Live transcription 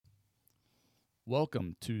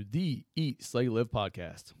Welcome to the Eat, Slay, Live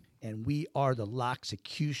podcast. And we are the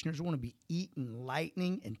Loxecutioners. We want to be eating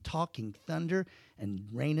lightning and talking thunder and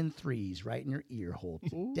raining threes right in your ear hole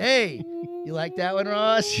today. You like that one,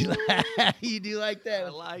 Ross? You do like that? I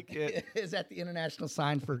like it. Is that the international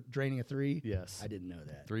sign for draining a three? Yes. I didn't know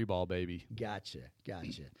that. 3-ball, baby. Gotcha.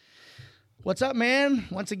 What's up, man?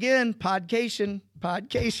 Once again, podcation.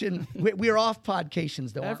 We're off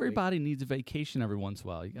podcations, though. Everybody needs a vacation every once in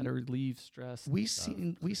a while. You got to relieve stress. We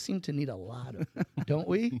seem to need a lot of it, don't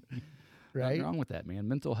we? Right? Nothing wrong with that, man.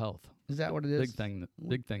 Mental health. Is that what it is?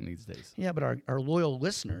 Big thing these days. Yeah, but our loyal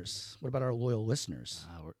listeners. What about our loyal listeners?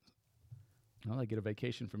 Well, they get a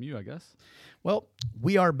vacation from you, I guess. Well,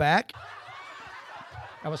 we are back.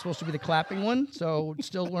 I was supposed to be the clapping one, so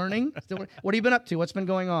still learning. What have you been up to? What's been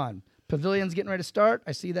going on? Pavilion's getting ready to start.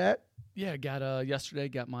 I see that. Yeah, yesterday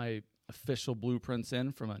got my official blueprints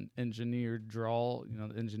in from an engineered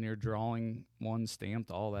the engineered drawing one,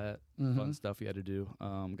 stamped, all that fun stuff you had to do.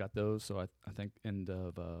 Got those, so I think end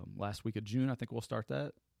of last week of June, I think we'll start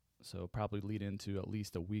that. So probably lead into at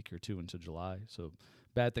least a week or two into July. So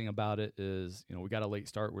bad thing about it is, we got a late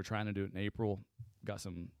start. We're trying to do it in April. Got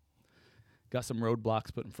some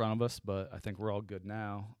roadblocks put in front of us, but I think we're all good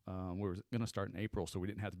now. We were going to start in April, so we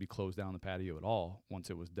didn't have to be closed down the patio at all. Once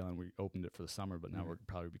it was done, we opened it for the summer, but now we're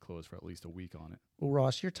probably be closed for at least a week on it. Well,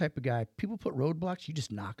 Ross, you're the type of guy. People put roadblocks, you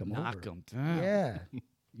just knock them over. Knock them down. Yeah.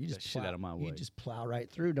 You just shit out of my way. You just plow right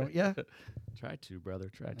through, don't you? Try to, brother.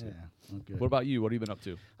 Try to. Yeah. Well, good. What about you? What have you been up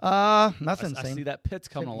to? Nothing. I see that pit's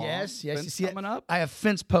coming along. Yes. Fence You see coming up. I have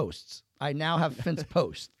fence posts. I now have fence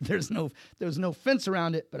posts. There's no fence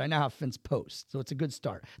around it, but I now have fence posts. So it's a good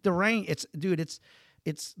start. The rain,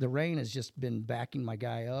 the rain has just been backing my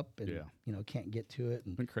guy up, and can't get to it.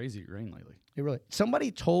 And It's been crazy rain lately.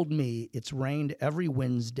 Somebody told me it's rained every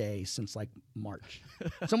Wednesday since like March.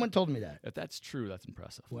 Someone told me that. If that's true, that's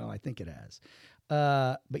impressive. Well, I think it has.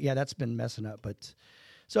 But yeah, that's been messing up.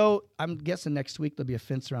 So I'm guessing next week there'll be a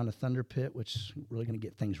fence around the Thunder Pit, which is really going to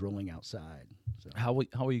get things rolling outside. So How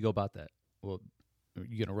will you go about that? Well, are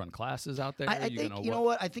you going to run classes out there? I think, know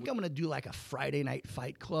what? I think I'm going to do like a Friday night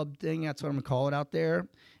fight club thing. That's what I'm going to call it out there.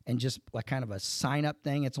 And just like kind of a sign up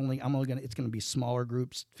thing. It's going to be smaller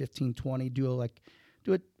groups, 15, 20, do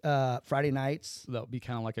it Friday nights. That would be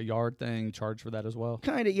kind of like a yard thing, charge for that as well?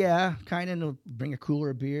 Kind of, yeah. Kind of bring a cooler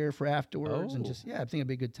of beer for afterwards. And just, I think it'd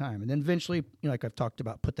be a good time. And then eventually, like I've talked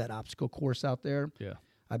about, put that obstacle course out there. Yeah.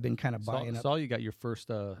 I've been kind of buying up. Saw you got your first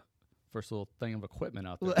little thing of equipment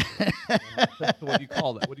out there. What do you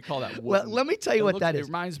call that? Well, let me tell you what that is. It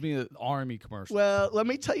reminds me of the Army commercial. Well, let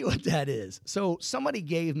me tell you what that is. So somebody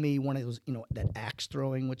gave me one of those, that axe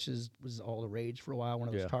throwing, which was all the rage for a while, one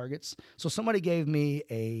of those targets. So somebody gave me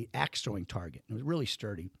a axe throwing target. It was really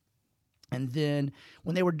sturdy. And then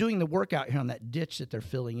when they were doing the workout here on that ditch that they're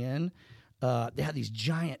filling in, they had these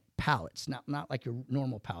giant pallets, not like your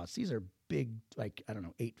normal pallets. These are big,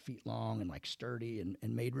 8 feet long and like sturdy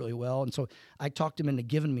and made really well. And so I talked him into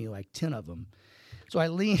giving me like 10 of them. So I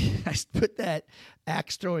put that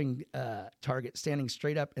axe throwing target standing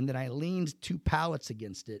straight up, and then I leaned 2 pallets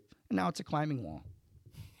against it, and now it's a climbing wall.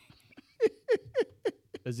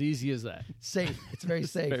 As easy as that. Safe. It's very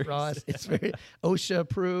safe, very Ross. safe. It's very OSHA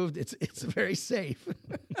approved. It's very safe.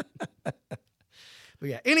 But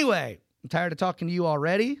yeah, anyway, I'm tired of talking to you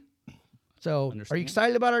already. So, are you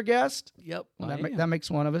excited about our guest? Yep. Well, that makes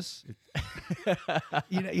one of us.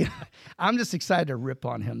 I'm just excited to rip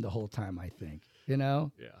on him the whole time, I think. Yeah.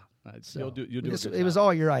 So you'll do a good it was job.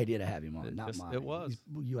 all your idea to have him on, not mine. It was.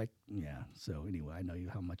 So anyway, I know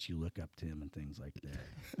how much you look up to him and things like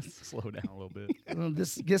that. Slow down a little bit. Well,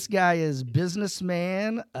 this guy is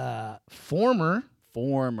businessman, former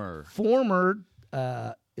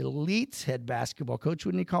elite head basketball coach.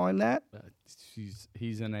 Wouldn't you call him that?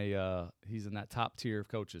 He's in that top tier of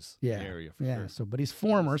coaches area for sure. So, but he's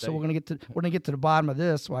former. So we're gonna get to the bottom of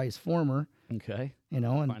this. Why he's former. Okay. And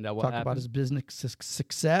find out what talk happened. about his business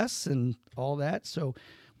success and all that. So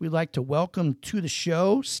we'd like to welcome to the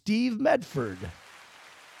show Steve Medford.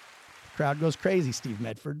 Crowd goes crazy, Steve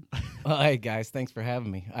Medford. Hey, guys, thanks for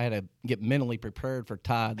having me. I had to get mentally prepared for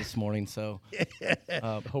Todd this morning, so.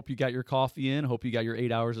 Hope you got your coffee in. Hope you got your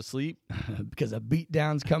 8 hours of sleep. Because a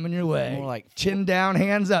beatdown's coming your way. More like chin down,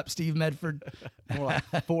 hands up, Steve Medford. More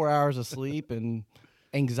like 4 hours of sleep and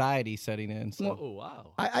anxiety setting in. So. Oh,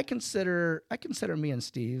 wow. I consider me and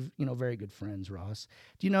Steve, very good friends, Ross.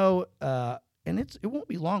 Do you know, and it won't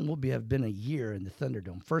be long, have been a year in the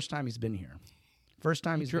Thunderdome. First time he's been here.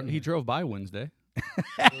 He drove by Wednesday.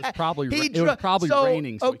 It was probably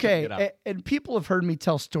raining. So okay, we couldn't get out. and people have heard me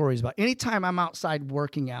tell stories about anytime I'm outside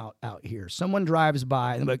working out here, someone drives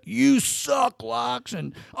by and they're like, "You suck, Locks,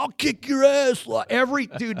 and I'll kick your ass."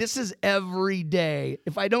 Dude, this is every day.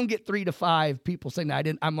 If I don't get 3 to 5 people saying that,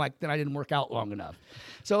 then I didn't work out long enough.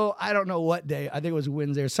 So I don't know what day. I think it was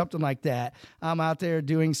Wednesday or something like that. I'm out there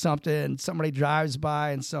doing something, and somebody drives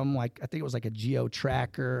by, and I think it was like a Geo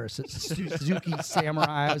Tracker or Suzuki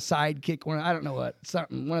Samurai Sidekick. I don't know what.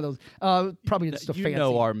 Something, one of those. Probably just a fancy.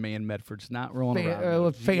 Our man Medford's not rolling around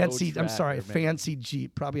with fancy. Geo I'm sorry, Tracker, fancy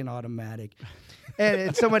Jeep, probably an automatic.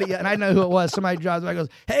 And somebody, and I know who it was. Somebody drives by, and goes,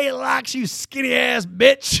 "Hey, Locks, you skinny ass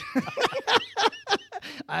bitch."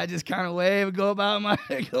 I just kind of wave and go about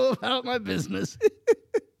my business.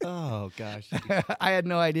 Oh, gosh. I had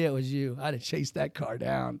no idea it was you. I'd have chased that car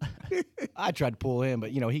down. I tried to pull in, but,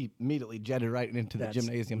 he immediately jetted right into the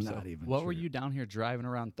gymnasium. Not So even What true. were you down here driving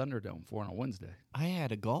around Thunderdome for on a Wednesday? I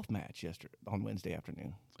had a golf match on Wednesday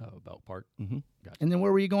afternoon. Oh, Belt Park. Mm-hmm. Gotcha. And then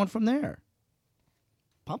where were you going from there?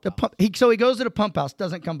 Pump The house. pump. So he goes to the pump house,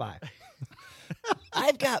 doesn't come by,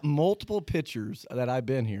 I've got multiple pictures that I've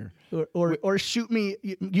been here. or shoot me.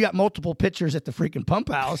 You got multiple pictures at the freaking pump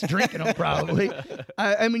house, drinking them probably.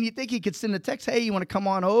 I mean, you think he could send a text? Hey, you want to come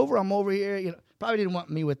on over? I'm over here. Probably didn't want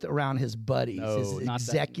me around his buddies, No, his not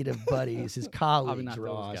executive buddies, his Probably colleagues. not those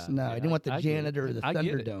Ross, guys. no, Yeah, he didn't want the I get it. janitor of the I get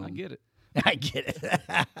it. Thunderdome. I get it. I get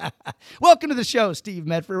it. Welcome to the show, Steve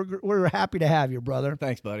Medford. We're happy to have you, brother.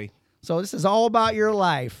 Thanks, buddy. So this is all about your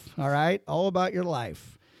life, all right? All about your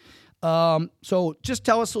life. So just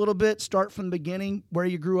tell us a little bit, start from the beginning, where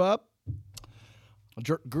you grew up.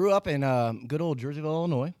 Grew up in good old Jerseyville,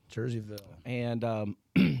 Illinois. Jerseyville. And,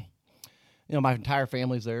 my entire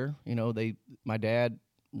family's there. My dad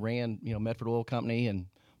ran, Medford Oil Company and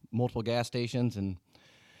multiple gas stations. And,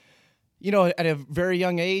 at a very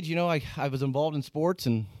young age, I was involved in sports.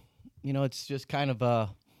 And, it's just kind of,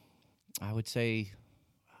 I would say,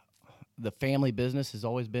 the family business has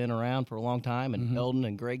always been around for a long time. And Eldon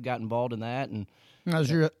and Greg got involved in that. And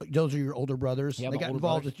Those are your older brothers. Yeah, they my got older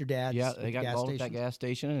involved brothers. with your dad. Yeah, they got involved with that gas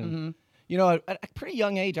station. And, Mm-hmm. at a pretty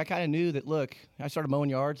young age, I kind of knew that, look, I started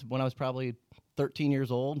mowing yards when I was probably 13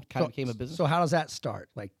 years old, kind of became a business. So how does that start?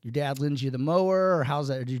 Like your dad lends you the mower, or how's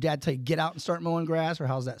that? Did your dad tell you get out and start mowing grass, or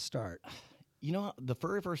how's that start? The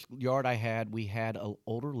very first yard I had, we had an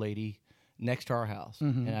older lady next to our house,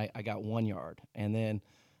 and I got 1 yard. And then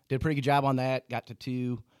did a pretty good job on that, got to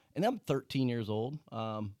 2, and then I'm 13 years old.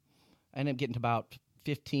 I ended up getting to about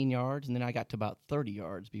 15 yards, and then I got to about 30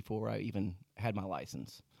 yards before I even had my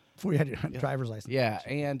license. Before you had your driver's license. Yeah,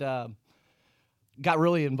 and got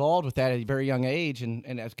really involved with that at a very young age, and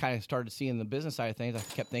as kind of started seeing the business side of things, I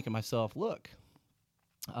kept thinking to myself, look,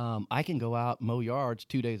 I can go out, mow yards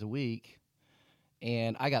 2 days a week,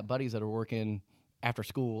 and I got buddies that are working after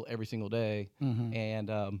school every single day,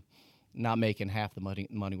 and not making half the money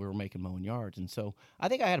we were making mowing yards. And so I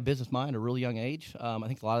think I had a business mind at a really young age. I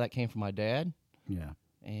think a lot of that came from my dad. Yeah.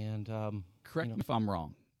 And Correct me if I'm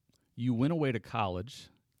wrong. You went away to college,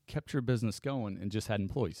 kept your business going, and just had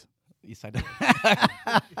employees. yes, I did.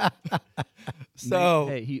 So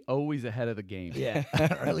Hey, he always ahead of the game. Yeah.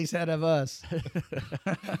 Or at least ahead of us.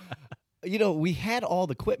 we had all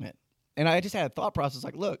the equipment, and I just had a thought process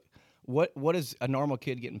like, look, what is a normal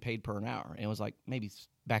kid getting paid per an hour? And it was like maybe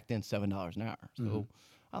back then $7 an hour. So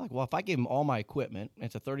I'm like, well, if I give him all my equipment,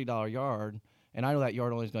 it's a $30 yard, and I know that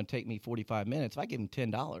yard only is going to take me 45 minutes. If I give him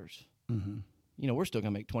 $10, we're still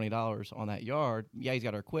going to make $20 on that yard. Yeah, he's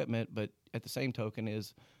got our equipment, but at the same token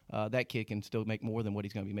is that kid can still make more than what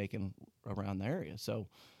he's going to be making around the area. So,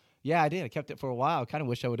 yeah, I did. I kept it for a while. Kind of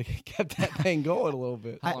wish I would have kept that thing going a little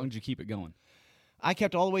bit. How long did you keep it going? I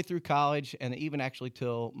kept all the way through college, and even actually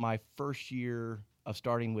till my first year of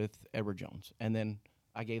starting with Edward Jones. And then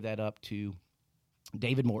I gave that up to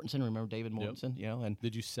David Mortensen. Remember David Mortensen? And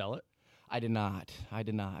Did you sell it? I did not.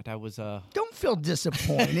 I was Don't feel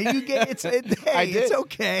disappointed. You get hey, I did. it's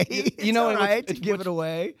okay. It's all right to give it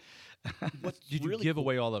away. Did you really give cool.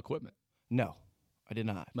 away all the equipment? No, I did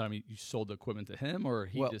not. But I mean, you sold the equipment to him, or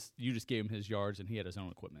you just gave him his yards and he had his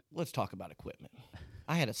own equipment. Let's talk about equipment.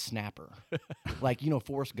 I had a snapper, like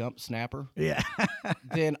Forrest Gump snapper. Yeah.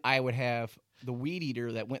 Then I would have the weed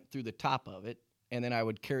eater that went through the top of it, and then I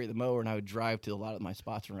would carry the mower and I would drive to a lot of my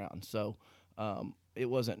spots around. So it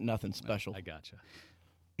wasn't nothing special. I gotcha.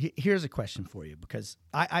 Here's a question for you, because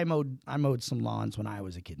I mowed some lawns when I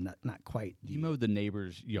was a kid. Not quite. You mowed the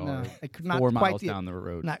neighbor's yard not 4 quite miles down the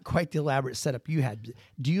road. Not quite the elaborate setup you had.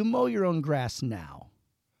 Do you mow your own grass now?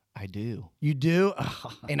 I do. You do?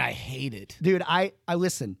 And I hate it. Dude, I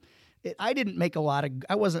listen. I didn't make a lot of.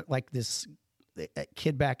 I wasn't like this a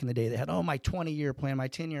kid back in the day that had, my 20-year plan, my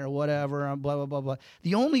 10-year, whatever, blah, blah, blah, blah.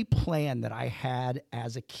 The only plan that I had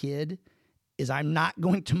as a kid is I'm not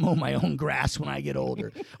going to mow my own grass when I get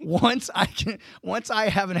older. Once I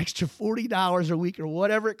have an extra $40 a week or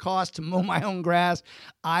whatever it costs to mow my own grass,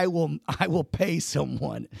 I will pay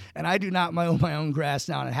someone. And I do not mow my own grass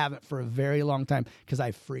now, and I haven't for a very long time because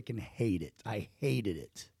I freaking hate it. I hated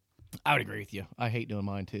it. I would agree with you. I hate doing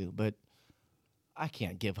mine too, but I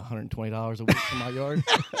can't give $120 a week for my yard.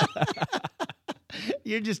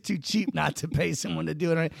 You're just too cheap not to pay someone to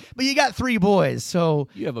do it. But you got 3 boys, so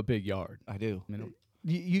You have a big yard. I do.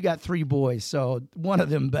 you got 3 boys, so one of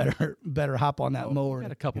them better hop on that mower.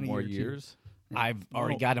 Got a couple in more year or two. years. I've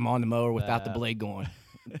already got him on the mower without the blade going,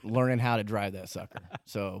 learning how to drive that sucker.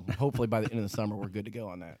 So hopefully by the end of the summer, we're good to go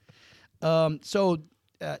on that. So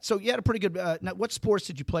you had a pretty good. Now, what sports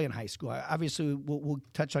did you play in high school? Obviously, we'll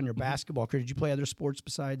touch on your basketball career. Did you play other sports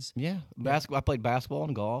besides? Yeah, basketball. I played basketball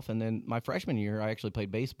and golf, and then my freshman year, I actually played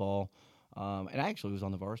baseball. And I actually was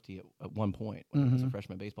on the varsity at one point when I was a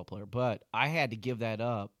freshman baseball player. But I had to give that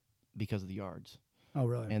up because of the yards. Oh,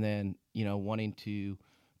 really? And then wanting to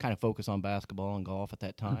kind of focus on basketball and golf at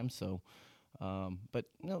that time. So, but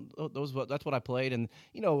that's what I played, and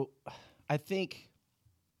I think.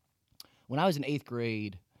 When I was in 8th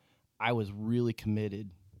grade, I was really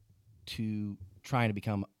committed to trying to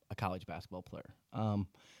become a college basketball player. And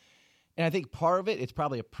I think part of it's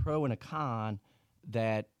probably a pro and a con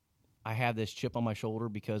that I have this chip on my shoulder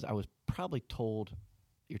because I was probably told,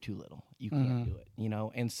 you're too little. You can't do it,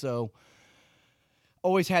 And so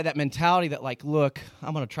always had that mentality that, like, look,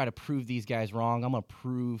 I'm going to try to prove these guys wrong. I'm going to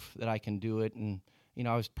prove that I can do it. And,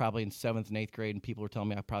 I was probably in 7th and 8th grade, and people were telling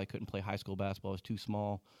me I probably couldn't play high school basketball. I was too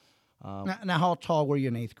small. Now, how tall were you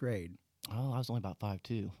in 8th grade? Oh, I was only about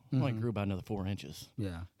 5'2". I only grew about another 4 inches.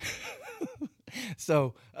 Yeah.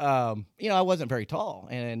 So, I wasn't very tall,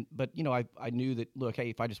 but I knew that, look, hey,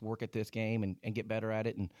 if I just work at this game and get better at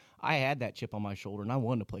it, and I had that chip on my shoulder, and I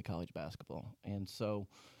wanted to play college basketball. And so,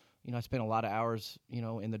 I spent a lot of hours,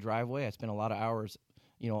 in the driveway. I spent a lot of hours,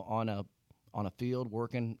 on a field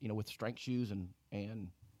working, with strength shoes and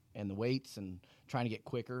the weights and trying to get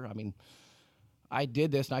quicker. I mean, I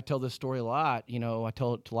did this, and I tell this story a lot. I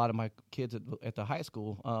tell it to a lot of my kids at the high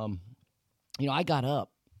school. I got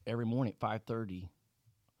up every morning at 5:30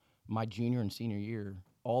 my junior and senior year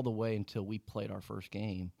all the way until we played our first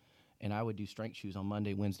game. And I would do strength shoes on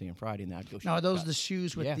Monday, Wednesday, and Friday, and then I'd go shoot. Now, are those the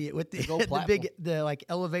shoes with the the big, like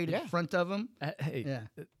elevated front of them?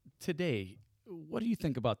 Today, what do you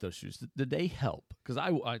think about those shoes? Did they help? Because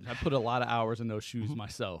I put a lot of hours in those shoes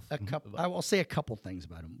myself. I will say a couple things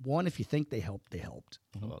about them. One, if you think they helped, they helped.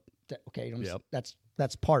 Okay,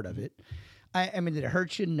 that's part of it. I mean, did it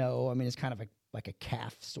hurt you? No. I mean, it's kind of like a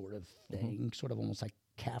calf sort of thing, sort of almost like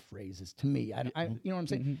calf raises to me. You know what I'm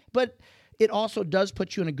saying? But it also does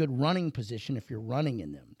put you in a good running position if you're running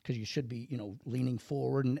in them, because you should be, leaning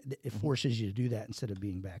forward, and it forces you to do that instead of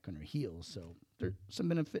being back on your heels. So there's some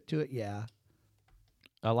benefit to it, yeah.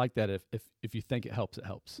 I like that. If you think it helps, it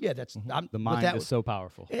helps. Yeah, that's the mind is so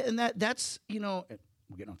powerful. And that's we're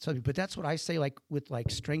getting on subject, but that's what I say. Like with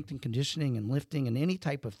strength and conditioning and lifting and any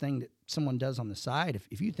type of thing that someone does on the side,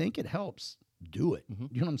 if you think it helps, do it.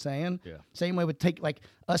 You know what I'm saying? Yeah. Same way with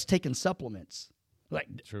us taking supplements. Like,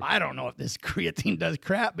 True. I don't know if this creatine does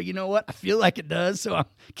crap, but you know what? I feel like it does, so I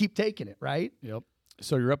keep taking it. Right? Yep.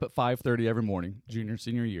 So you're up at 5:30 every morning, junior,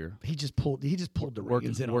 senior year. He just pulled the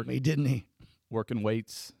reins in on me, didn't he? Working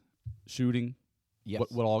weights, shooting. Yes.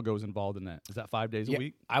 What all goes involved in that? Is that 5 days a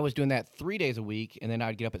week? I was doing that 3 days a week, and then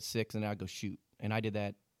I'd get up at 6, and then I'd go shoot. And I did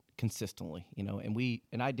that consistently,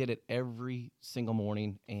 and I did it every single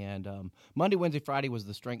morning. And Monday, Wednesday, Friday was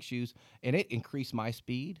the strength shoes, and it increased my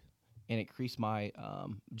speed and it increased my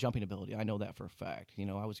jumping ability. I know that for a fact.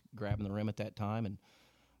 I was grabbing the rim at that time, and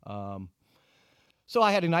so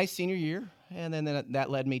I had a nice senior year, and then that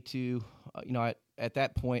led me to, at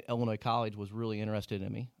that point, Illinois College was really interested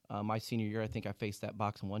in me. My senior year, I think I faced that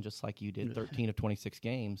box and won just like you did, 13 of 26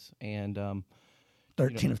 games. And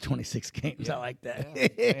 13 of 26 games. Yeah, I like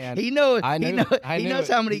that. yeah. He knows. I he knew knows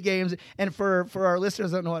it. how many games. And for our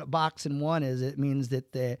listeners that don't know what box and one is, it means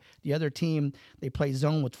that the other team, they play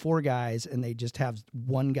zone with 4 guys, and they just have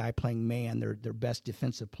one guy playing man, their best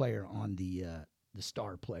defensive player on the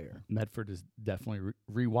star player. Medford has definitely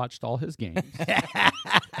rewatched all his games.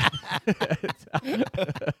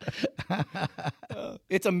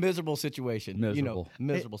 it's a miserable situation. Miserable.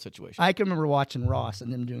 Miserable situation. I can remember watching Ross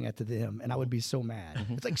and them doing that to them, and I would be so mad.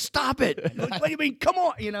 It's like, stop it! Like, what do you mean? Come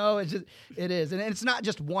on! It's just, it is, and it's not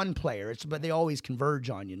just one player. But they always converge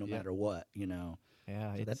on you no matter what.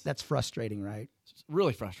 Yeah, so that's frustrating, right? It's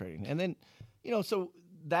really frustrating. And then, so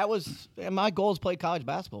that was and my goal is play college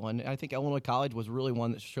basketball, and I think Illinois College was really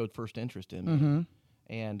one that showed first interest in me. Mm-hmm.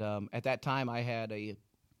 And at that time, I had a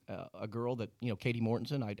girl that Katie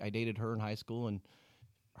Mortensen. I dated her in high school, and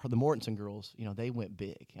the Mortensen girls, they went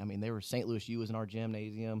big. I mean, they were St. Louis U was in our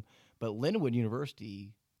gymnasium, but Lindenwood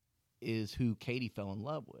University is who Katie fell in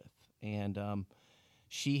love with, and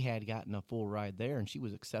she had gotten a full ride there, and she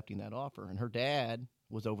was accepting that offer. And her dad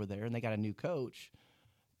was over there, and they got a new coach,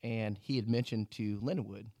 and he had mentioned to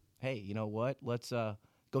Lindenwood, hey, you know what? Let's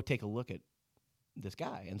go take a look at this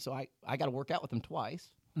guy. And so I got to work out with him twice.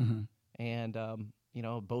 Mm-hmm. And,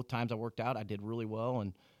 both times I worked out, I did really well,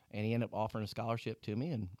 and he ended up offering a scholarship to me.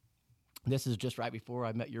 And this is just right before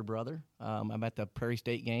I met your brother. I'm at the Prairie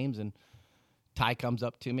State games, and Ty comes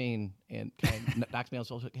up to me and kind of knocks me on the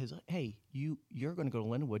shoulder. He's like, hey, you're going to go to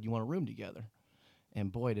Lindenwood. You want a room together? And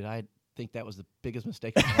boy, did I think that was the biggest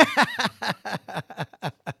mistake of my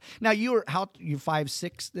life. Now, you're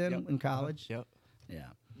 5'6" then in college? Yep. Yeah.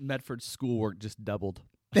 Medford's schoolwork just doubled.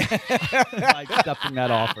 By accepting that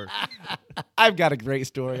offer. I've got a great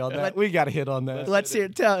story on that. We got to hit on that. Let's hear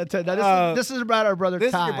it. Tell. Now, this is about our brother Ty.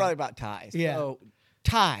 This is your brother about Ty. Yeah. So,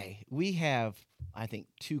 Ty, we have, I think,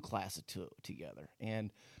 2 classes together.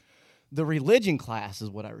 And the religion class is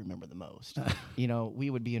what I remember the most. We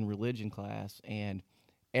would be in religion class, and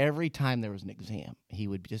every time there was an exam, he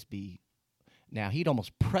would just be... Now, he'd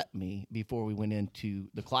almost prep me before we went into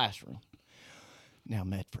the classroom. Now,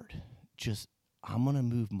 Medford, I'm going to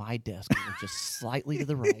move my desk over just slightly to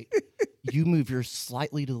the right. You move yours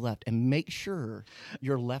slightly to the left, and make sure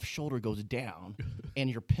your left shoulder goes down and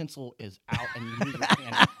your pencil is out and you move your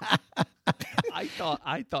hand up.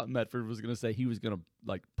 I thought Medford was going to say he was going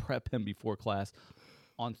to prep him before class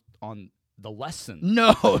on the lesson.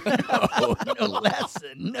 No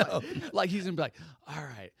lesson. No. Like he's going to be like, all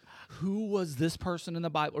right, who was this person in the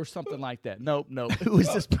Bible or something like that? Nope. Who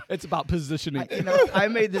is this? It's about positioning. I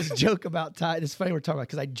made this joke about Ty. It's funny we're talking about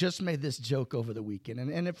because I just made this joke over the weekend.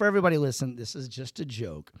 And for everybody listening, this is just a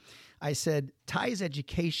joke. I said Ty's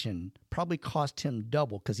education probably cost him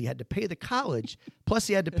double because he had to pay the college, plus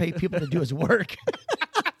he had to pay people to do his work.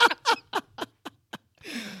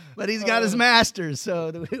 But he's got his master's,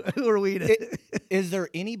 so who are we to... Is there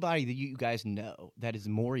anybody that you guys know that is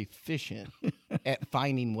more efficient at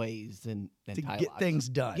finding ways than to Ty get Locks? things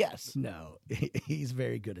done? Yes. No, he's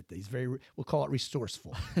very good at this. He's we'll call it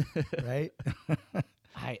resourceful, right?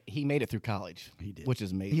 He made it through college. He did. Which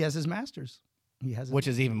is amazing. He has his master's. Which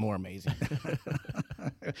is even more amazing.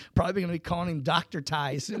 Probably going to be calling him Dr.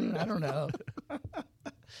 Ty soon. I don't know.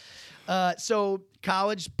 So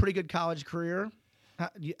college, pretty good college career.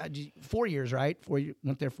 4 years, right?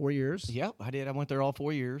 Went there 4 years? Yep, I did. I went there all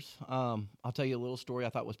 4 years. I'll tell you a little story I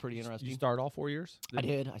thought was pretty interesting. Did you start all 4 years? I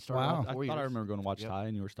did. I started all 4 years. I thought I remember going to watch Ty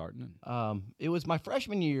and you were starting. It was my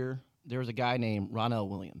freshman year. There was a guy named Ronell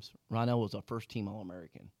Williams. Ronell was a first-team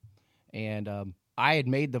All-American. And I had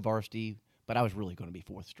made the varsity, but I was really going to be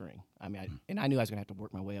fourth string. I mean, I knew I was going to have to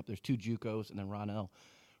work my way up. There's 2 JUCOs and then Ronell.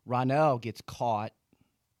 Ronell gets caught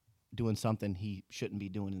doing something he shouldn't be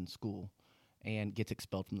doing in school and gets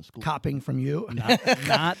expelled from the school. Copying from you?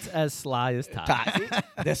 Not as sly as Ty.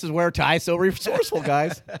 This is where Ty's so resourceful,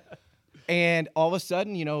 guys. And all of a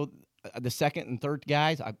sudden, the second and third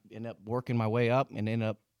guys, I end up working my way up and ended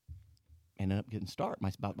up getting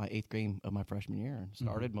started. About my 8th game of my freshman year, and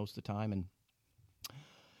started most of the time.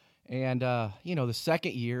 And the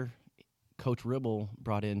second year, Coach Ribble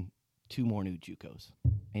brought in 2 more new JUCOs,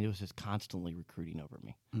 and it was just constantly recruiting over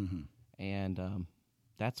me. Mm-hmm. And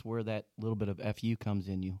that's where that little bit of FU comes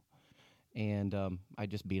in you. And I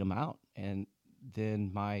just beat them out. And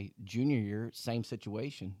then my junior year, same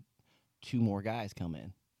situation. 2 more guys come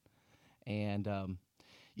in. And,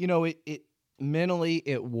 it mentally,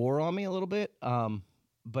 it wore on me a little bit.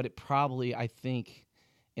 But it probably, I think,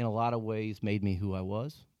 in a lot of ways made me who I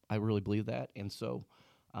was. I really believe that. And so,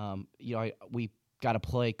 we got to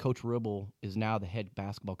play. Coach Ribble is now the head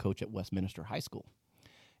basketball coach at Westminster High School.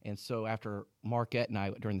 And so after Marquette and I,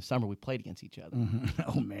 during the summer, we played against each other. Mm-hmm.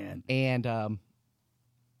 Oh, man. And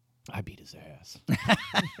I beat his ass.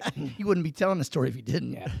 You wouldn't be telling the story if you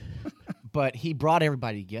didn't. Yeah. But he brought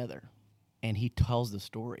everybody together, and he tells the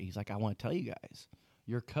story. He's like, I want to tell you guys,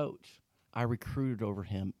 your coach, I recruited over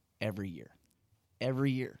him every year. Every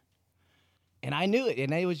year. And I knew it.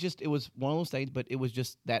 And it was one of those things, but it was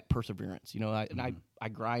just that perseverance. I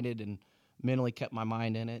grinded and mentally kept my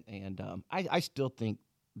mind in it, and I still think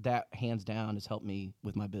that hands down has helped me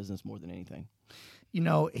with my business more than anything.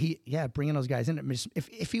 Bringing those guys in.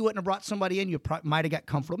 If he wouldn't have brought somebody in, you might have got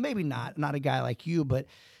comfortable. Maybe not a guy like you, but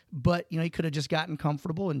he could have just gotten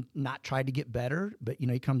comfortable and not tried to get better. But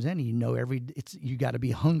he comes in, and you got to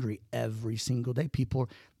be hungry every single day. People,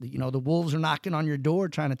 the wolves are knocking on your door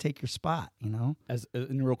trying to take your spot.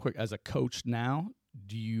 And real quick, as a coach now,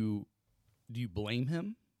 do you blame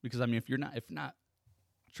him? Because if you're not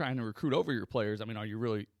trying to recruit over your players, are you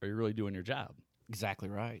really doing your job? Exactly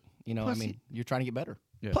right. You're trying to get better.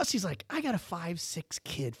 Yeah. Plus, he's like, I got a 5'6"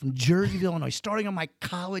 kid from Jerseyville, Illinois, starting on my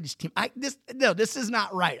college team. This is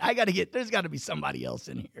not right. There's got to be somebody else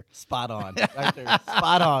in here. Spot on, right there.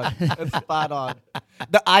 Spot on. That's spot on.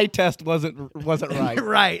 The eye test wasn't right.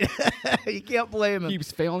 Right. You can't blame him.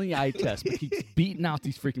 Keeps failing the eye test, but keeps beating out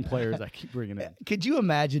these freaking players I keep bringing in. Could you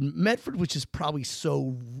imagine Medford, which is probably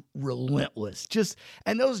so relentless,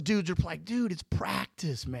 and those dudes are like, dude, it's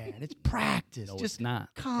practice, man. It's practice. No, it's not.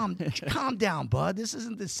 Calm down, bud. This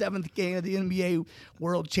isn't the 7th game of the NBA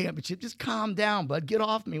World Championship. Just calm down, bud. Get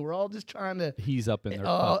off me. We're all just trying to. He's up in their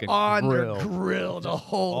fucking on grill. their grill the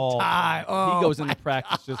whole time. Oh, he goes into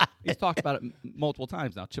practice. He's talked about it multiple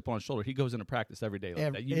times now. Chip on his shoulder. He goes into practice every day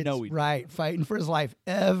like that. He right, fighting for his life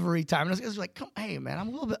every time. And it's like, hey man, I'm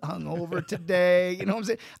a little bit hungover today. You know what I'm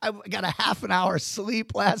saying? I got a half an hour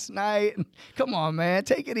sleep last night. And come on, man,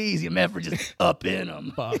 take it easy. Medford just up in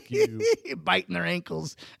them. Fuck you, biting their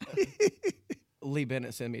ankles. Lee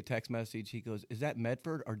Bennett sent me a text message. He goes, "Is that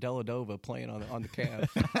Medford or Deladova playing on the Cavs?"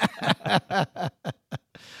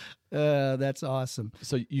 That's awesome.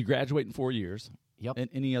 So you graduate in 4 years. Yep. And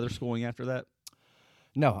any other schooling after that?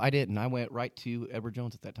 No, I didn't. I went right to Edward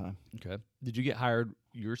Jones at that time. Okay. Did you get hired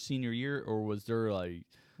your senior year, or was there like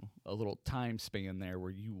a little time span there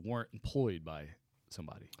where you weren't employed by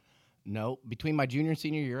somebody? No. Between my junior and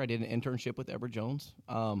senior year, I did an internship with Edward Jones.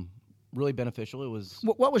 Really beneficial. It was.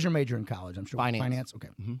 What was your major in college? I'm sure finance. Okay.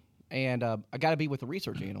 Mm-hmm. And I got to be with a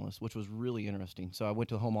research analyst, which was really interesting. So I went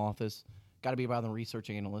to the home office, got to be around the research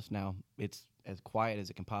analyst. Now it's as quiet as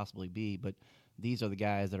it can possibly be, but these are the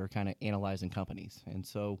guys that are kind of analyzing companies. And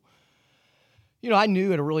so, I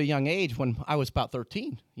knew at a really young age when I was about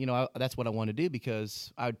 13, that's what I wanted to do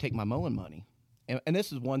because I would take my mowing money. And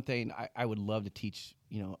this is one thing I would love to teach,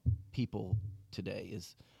 people today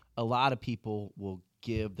is a lot of people will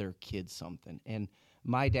give their kids something. And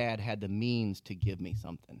my dad had the means to give me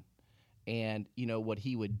something. And, what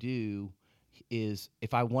he would do is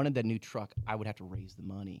if I wanted that new truck, I would have to raise the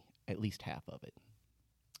money, at least half of it.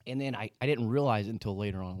 And then I didn't realize until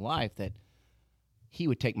later on in life that he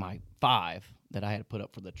would take my $5 that I had to put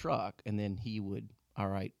up for the truck, and then he would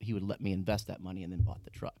let me invest that money and then bought the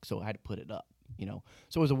truck. So I had to put it up, So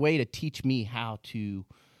it was a way to teach me how to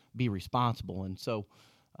be responsible. And so,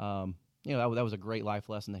 that was a great life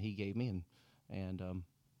lesson that he gave me. And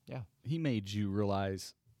yeah. He made you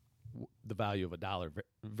realize the value of $1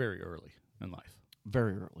 very early in life.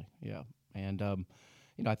 Very early, yeah. And,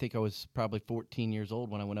 I think I was probably 14 years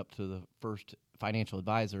old when I went up to the first financial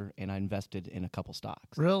advisor and I invested in a couple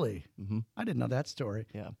stocks. Really? Mm-hmm. I didn't know that story.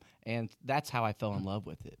 Yeah. And that's how I fell in love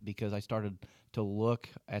with it because I started to look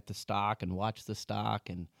at the stock and watch the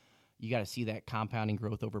stock, and you got to see that compounding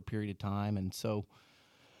growth over a period of time. And so,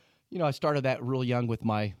 I started that real young with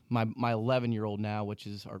my 11-year-old now, which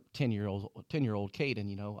is our 10-year-old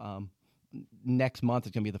Caden, next month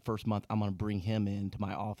is going to be the first month I'm going to bring him into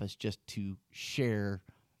my office just to share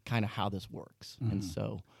kind of how this works. Mm-hmm. And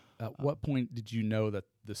so at what point did you know that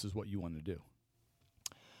this is what you wanted to do?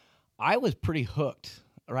 I was pretty hooked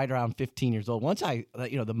right around 15 years old. Once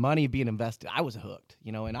the money being invested, I was hooked,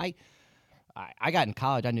 and I got in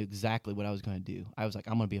college. I knew exactly what I was going to do. I was like,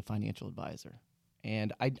 I'm going to be a financial advisor.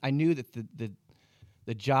 And I knew that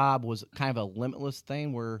the job was kind of a limitless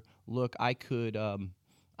thing where, look, I could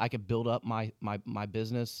build up my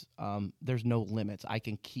business. There's no limits. I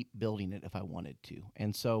can keep building it if I wanted to.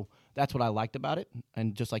 And so that's what I liked about it.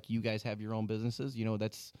 And just like you guys have your own businesses,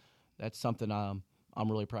 that's something I'm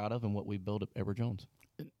really proud of and what we built at Edward Jones.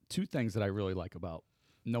 Two things that I really like about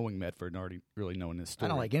knowing Medford and already really knowing this story. I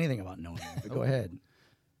don't like anything about knowing it, but go ahead.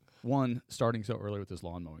 One, starting so early with his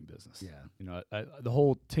lawn mowing business. Yeah. The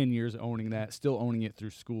whole 10 years owning that, still owning it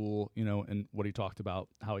through school, and what he talked about,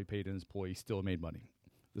 how he paid his employees, still made money.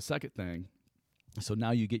 The second thing, so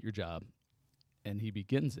now you get your job, and he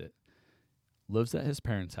begins it, lives at his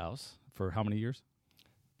parents' house for how many years?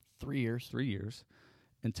 3 years. 3 years.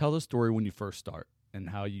 And tell the story when you first start and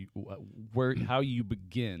how you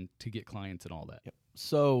begin to get clients and all that. Yep.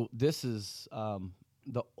 So this is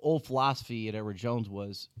the old philosophy at Edward Jones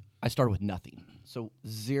was I started with nothing. So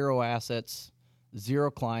 0 assets,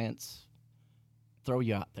 0 clients, throw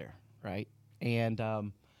you out there, right? And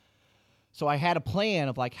so I had a plan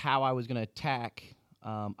of like how I was going to attack.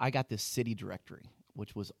 I got this city directory,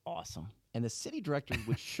 which was awesome. And the city directory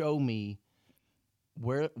would show me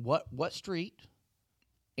what street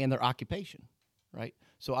and their occupation, right?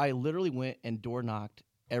 So I literally went and door knocked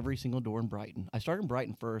every single door in Brighton. I started in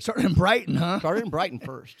Brighton first. Started in Brighton, huh? Started in Brighton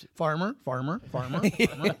first. Farmer.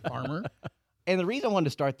 And the reason I wanted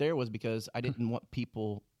to start there was because I didn't want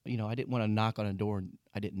people, I didn't want to knock on a door and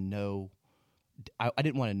I didn't know. I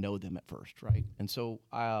didn't want to know them at first, right? And so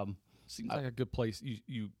seems like a good place.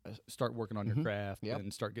 You start working on your craft Yep.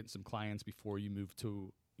 and start getting some clients before you move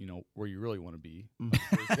to where you really want to be.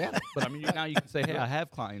 yeah. But I mean, now you can say, hey, I have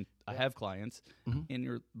clients, and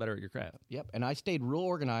you're better at your craft. Yep. And I stayed real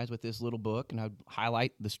organized with this little book, and I'd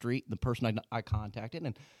highlight the street, the person I contacted,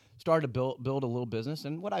 and started to build a little business.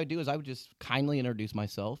 And what I would do is I would just kindly introduce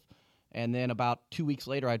myself, and then about 2 weeks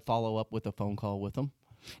later, I'd follow up with a phone call with them.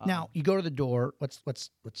 Now you go to the door. Let's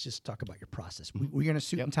just talk about your process. We're gonna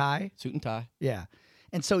suit and tie. Suit and tie. Yeah,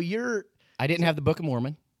 and so I didn't have the Book of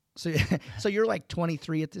Mormon. So you're like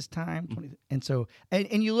 23 at this time, 20, and so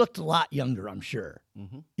and you looked a lot younger, I'm sure.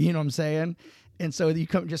 You know what I'm saying? And so you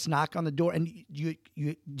come just knock on the door, and do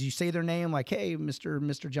you say their name like, hey,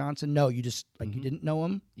 Mr. Johnson? No, you just like you didn't know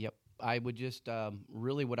him. Yep. I would just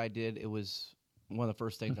really what I did. It was one of the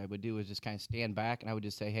first things I would do is just kind of stand back, and I would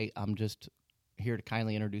just say, hey, I'm just here to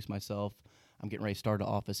kindly introduce myself. I'm getting ready to start an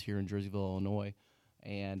office here in Jerseyville, Illinois,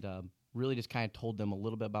 and really just kind of told them a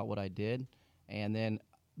little bit about what I did. And then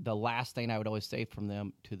the last thing I would always say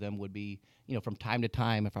to them would be, from time to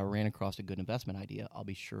time, if I ran across a good investment idea, I'll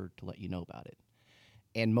be sure to let you know about it.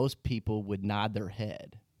 And most people would nod their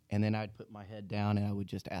head, and then I'd put my head down and I would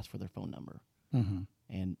just ask for their phone number,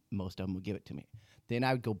 and most of them would give it to me. Then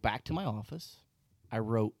I would go back to my office. I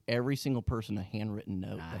wrote every single person a handwritten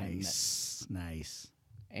note that I met. Nice.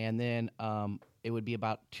 And then it would be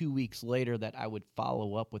about 2 weeks later that I would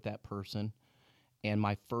follow up with that person. And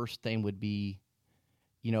my first thing would be,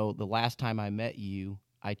 the last time I met you,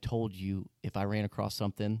 I told you if I ran across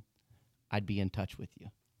something, I'd be in touch with you.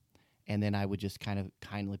 And then I would just kind of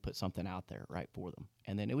kindly put something out there right for them.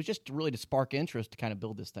 And then it was just really to spark interest to kind of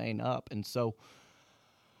build this thing up. And so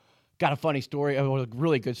got a funny story, a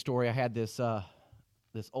really good story. I had this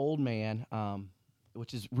old man,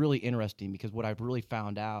 which is really interesting because what I've really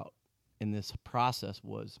found out in this process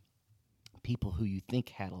was people who you think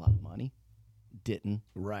had a lot of money didn't.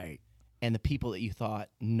 Right. And the people that you thought,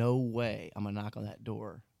 no way, I'm going to knock on that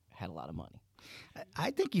door, had a lot of money.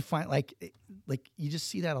 I think you find like you just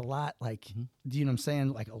see that a lot. Like, do you know what I'm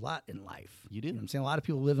saying? Like a lot in life. You do. You know what I'm saying? A lot of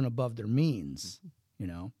people living above their means.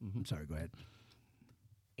 I'm sorry. Go ahead.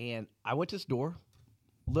 And I went to this door,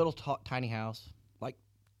 little tiny house, like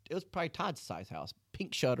it was probably Todd's size house,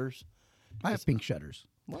 pink shutters. I have pink shutters.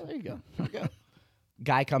 Well, there you go. There you go.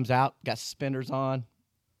 Guy comes out, got suspenders on,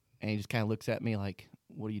 and he just kind of looks at me like,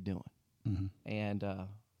 "What are you doing?" And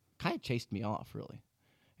kind of chased me off, really.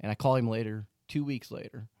 And I call him later, 2 weeks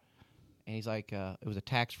later, and he's like, "It was a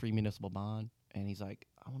tax-free municipal bond," and he's like,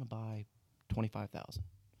 "I want to buy $25,000."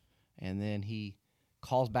 And then he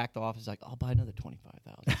calls back the office like, "I'll buy another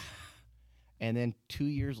 $25,000." And then 2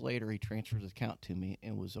 years later, he transfers his account to me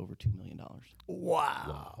and was over $2 million.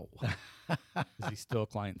 Wow. Is he still a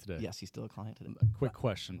client today? Yes, he's still a client today. Quick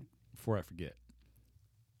question before I forget.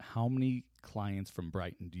 How many clients from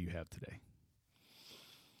Brighton do you have today?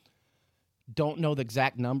 Don't know the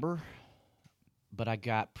exact number, but I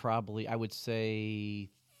got probably, I would say,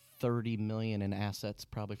 30 million in assets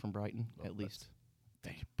probably from Brighton, at least.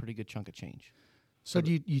 Pretty good chunk of change. So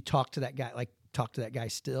do you talk to that guy, talk to that guy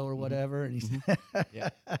still or whatever? And he's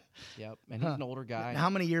Yep. And he's an older guy. How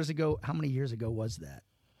many years ago was that?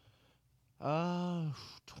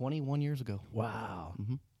 21 years ago. Wow.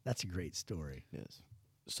 That's a great story. It is.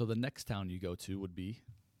 So the next town you go to would be?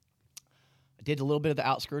 I did a little bit of the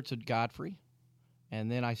outskirts of Godfrey,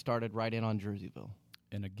 and then I started right in on Jerseyville.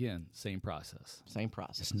 And again, same process. Same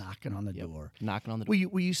process. Just knocking on the door. Knocking on the door.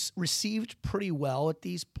 Were you received pretty well at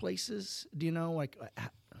these places? Do you know,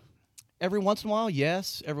 Every once in a while,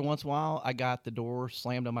 yes. Every once in a while, I got the door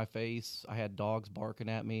slammed on my face. I had dogs barking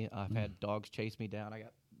at me. I've had dogs chase me down. I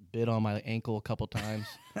got bit on my ankle a couple times.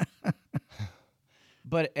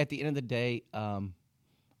 But at the end of the day,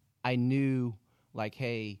 I knew,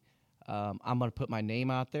 hey, I'm going to put my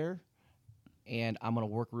name out there, and I'm going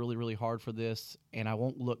to work really, really hard for this, and I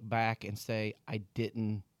won't look back and say I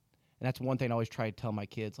didn't. And that's one thing I always try to tell my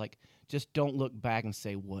kids, just don't look back and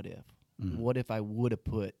say, what if? What if I would have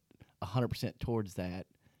put 100% towards that,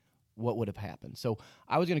 what would have happened? So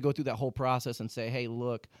I was going to go through that whole process and say, hey,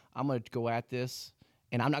 look, I'm going to go at this,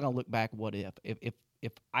 and I'm not going to look back. What if?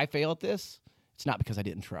 If I fail at this, it's not because I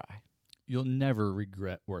didn't try. You'll never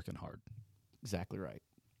regret working hard. Exactly right.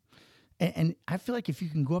 And I feel like if you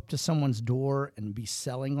can go up to someone's door and be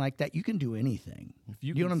selling like that, you can do anything.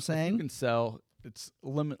 You know what I'm saying? If you can sell, it's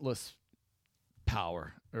limitless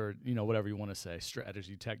power, or whatever you want to say,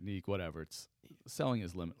 strategy, technique, whatever. It's selling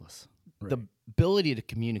is limitless. Right. The ability to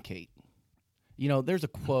communicate. There's a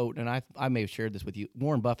quote, and I may have shared this with you.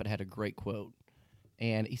 Warren Buffett had a great quote,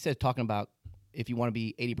 and he said, talking about if you want to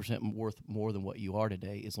be 80% worth more than what you are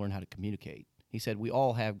today, is learn how to communicate. He said we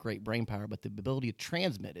all have great brain power, but the ability to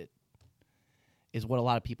transmit it is what a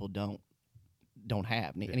lot of people don't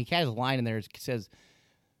have. And he has a line in there that says,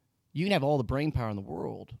 you can have all the brain power in the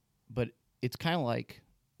world, but it's kind of like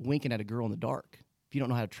winking at a girl in the dark if you don't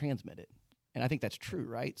know how to transmit it. And I think that's true,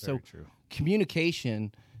 right? Very true.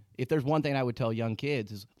 Communication, if there's one thing I would tell young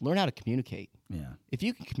kids, is learn how to communicate. Yeah. If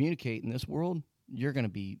you can communicate in this world, you're going to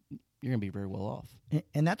be very well off.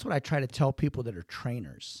 And that's what I try to tell people that are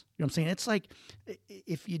trainers. You know what I'm saying? It's like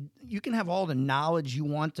if you can have all the knowledge you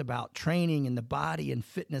want about training and the body and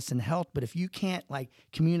fitness and health, but if you can't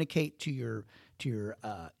communicate to your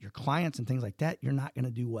clients and things like that, you're not going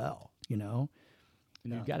to do well, And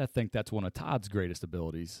you got to think that's one of Todd's greatest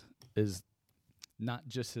abilities, is not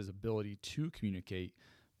just his ability to communicate,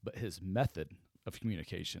 but his method of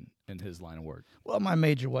communication in his line of work. Well, my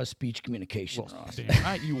major was speech communication. Well, damn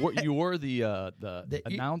right. You were the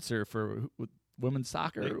announcer for women's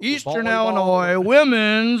soccer. Eastern volleyball. Illinois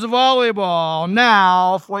women's volleyball.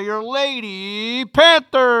 Now for your Lady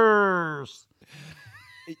Panthers.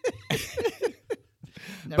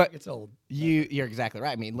 Never gets old. You're exactly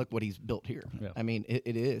right. I mean, look what he's built here. Yeah. I mean,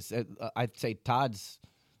 it is. I'd say that's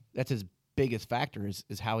his biggest factor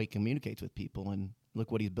is how he communicates with people, and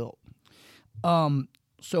look what he's built.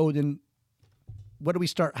 So then, what do we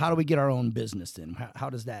start? How do we get our own business then? How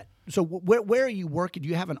does that? So where are you working? Do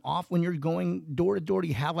you have an off when you're going door to door? Do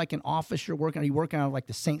you have an office you're working? Are you working out of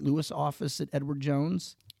the St. Louis office at Edward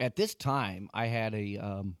Jones? At this time, I had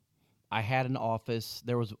an office.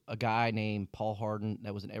 There was a guy named Paul Harden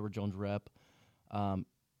that was an Edward Jones rep.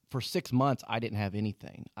 For 6 months, I didn't have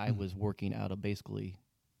anything. I was working out of basically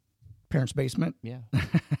Parents' basement. Yeah,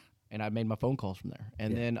 and I made my phone calls from there.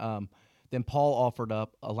 And then Paul offered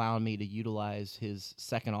up allowing me to utilize his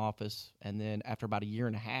second office. And then after about a year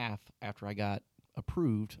and a half, after I got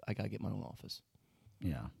approved, I got to get my own office.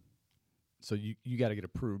 Yeah. So you got to get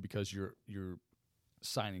approved because you're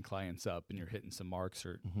signing clients up and you're hitting some marks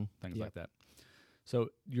or things like that. So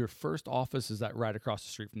your first office, is that right across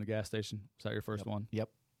the street from the gas station? Is that your first one? Yep.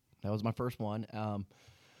 That was my first one.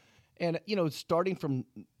 And, starting from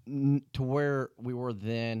to where we were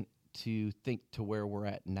then to think to where we're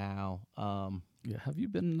at now. Have you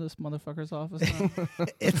been in this motherfucker's office now?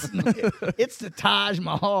 It's the Taj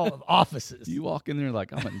Mahal of offices. You walk in there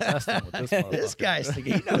like, I'm investing with this motherfucker. This guy's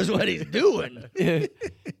thinking he knows what he's doing.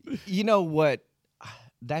 You know what?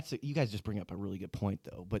 You guys just bring up a really good point,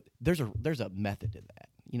 though. But there's a method to that.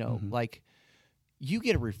 Like you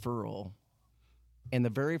get a referral, and the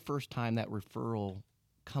very first time that referral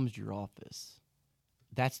comes to your office,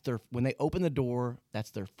 when they open the door,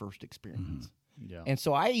 that's their first experience. Yeah. And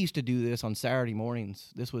so I used to do this on Saturday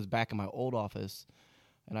mornings. This was back in my old office,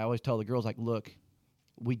 and I always tell the girls, look,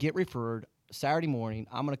 we get referred Saturday morning.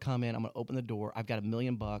 I'm going to come in. I'm going to open the door. I've got $1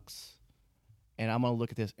 million, and I'm going to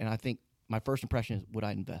look at this. And I think my first impression is, would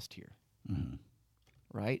I invest here? Mm-hmm.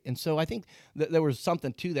 Right? And so I think there was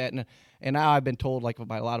something to that. And now I've been told,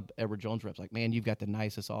 by a lot of Edward Jones reps, man, you've got the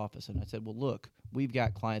nicest office. And I said, well, look, we've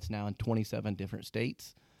got clients now in 27 different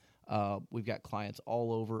states. We've got clients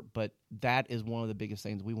all over. But that is one of the biggest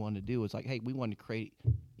things we wanted to do is hey, we wanted to create,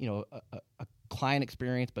 a client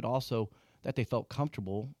experience, but also that they felt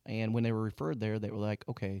comfortable. And when they were referred there, they were like,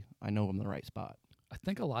 okay, I know I'm in the right spot. I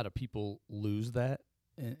think a lot of people lose that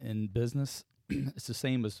in business. It's the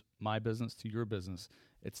same as my business to your business.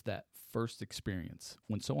 It's that first experience.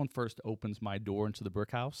 When someone first opens my door into the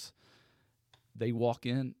brick house, they walk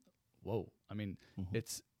in, whoa. I mean,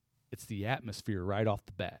 it's the atmosphere right off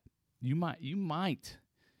the bat. You might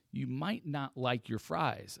not like your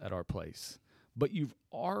fries at our place, but you've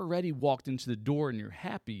already walked into the door and you're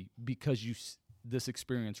happy because this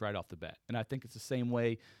experience right off the bat. And I think it's the same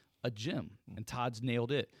way a gym, and Todd's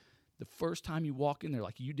nailed it. The first time you walk in there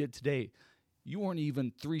like you did today, you weren't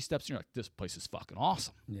even 3 steps in. You're like, this place is fucking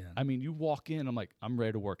awesome. Yeah. I mean, you walk in, I'm like, I'm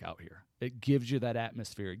ready to work out here. It gives you that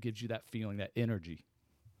atmosphere. It gives you that feeling, that energy.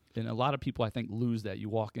 And a lot of people, I think, lose that. You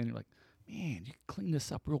walk in, you're like, man, you clean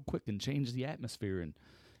this up real quick and change the atmosphere. And,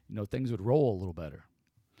 things would roll a little better.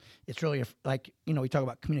 It's really like, we talk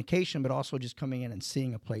about communication, but also just coming in and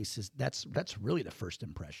seeing a place that's really the first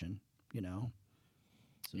impression, So.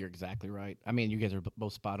 You're exactly right. I mean, you guys are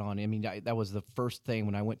both spot on. I mean, that was the first thing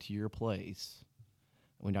when I went to your place.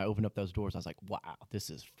 When I opened up those doors, I was like, wow,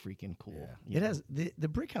 this is freaking cool. Yeah. It has the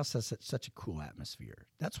brick house has such a cool atmosphere.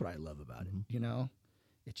 That's what I love about it.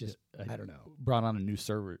 It just, I don't know. Brought on a new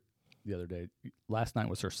server the other day. Last night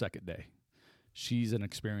was her second day. She's an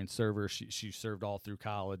experienced server. She served all through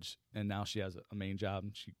college, and now she has a main job.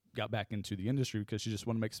 And she got back into the industry because she just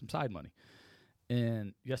wanted to make some side money.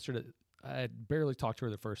 And yesterday, I had barely talked to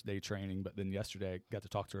her the first day training, but then yesterday I got to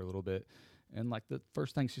talk to her a little bit. And like the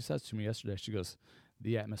first thing she says to me yesterday, she goes,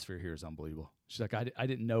 "The atmosphere here is unbelievable." She's like, I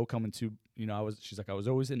didn't know coming to, she's like, I was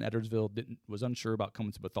always in Edwardsville, was unsure about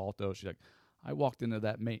coming to Bethalto. She's like, I walked into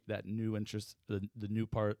that new interest, the new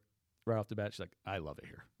part right off the bat. She's like, I love it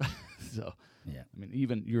here. So, yeah, I mean,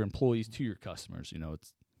 even your employees to your customers,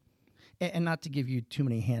 it's. And not to give you too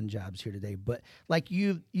many hand jobs here today, but like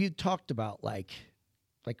you talked about when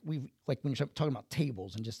you're talking about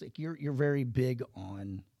tables and just like you're very big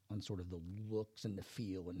on sort of the looks and the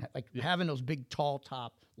feel and having those big tall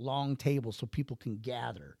top long tables so people can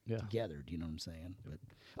gather together. Do you know what I'm saying?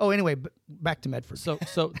 But, anyway, back to Medford.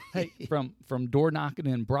 So hey, from door knocking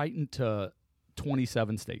in Brighton to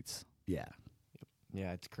 27 states. Yeah.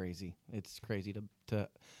 Yeah, it's crazy. It's crazy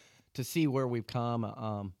to see where we've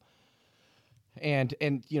come. And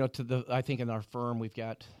I think in our firm we've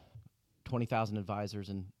got 20,000 advisors,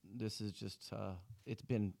 and this is just it's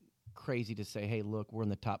been crazy to say, hey, look, we're in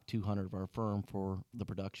the top 200 of our firm for the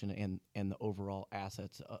production and the overall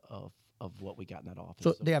assets of what we got in that office.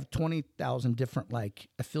 So they have 20,000 different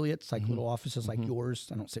affiliates, little offices like yours.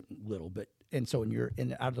 I don't say little, but and so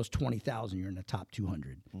out of those 20,000, you're in the top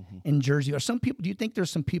 200 in Jersey. Are some people? Do you think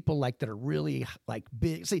there's some people that are really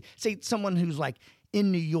big? Say someone who's in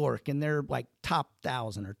New York and they're top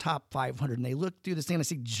 1,000 or top 500, and they look through this thing and they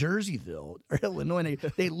see Jerseyville or Illinois,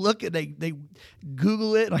 and they look at they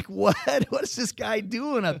Google it what's this guy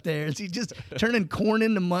doing up there? Is he just turning corn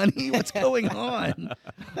into money? What's going on?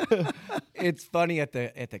 It's funny at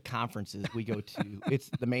the conferences we go to. It's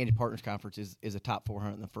the Managing Partners Conference is a top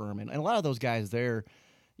 400 in the firm, and a lot of those guys there,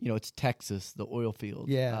 it's Texas, the oil field.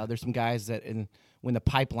 Yeah, there's some guys that when the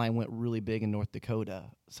pipeline went really big in North Dakota,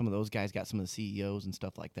 some of those guys got some of the CEOs and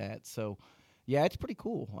stuff like that. So, yeah, it's pretty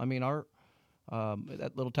cool. I mean, our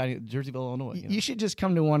that little tiny Jerseyville, Illinois. You should just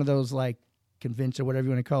come to one of those convention or whatever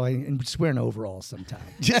you want to call it, and just wear an overall sometime.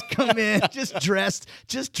 Just come in, just dress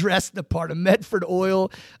the part of Medford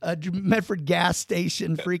Oil, Medford gas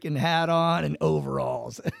station, freaking hat on and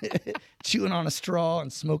overalls, chewing on a straw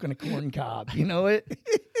and smoking a corn cob. You know it?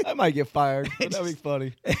 I might get fired, but that'd be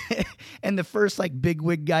funny. And the first big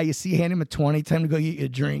wig guy you see, hand him a 20, time to go get you a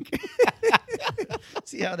drink.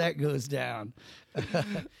 See how that goes down.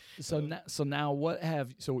 So now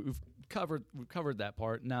we've covered that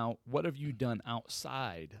part. Now, what have you done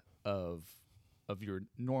outside of your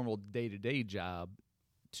normal day-to-day job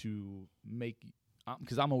to make?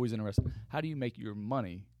 Because I'm always interested. How do you make your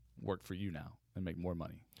money work for you now and make more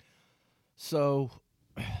money? So,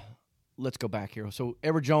 let's go back here. So,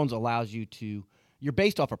 Edward Jones allows you to. You're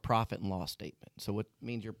based off a profit and loss statement. So, it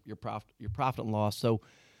means your profit and loss. So,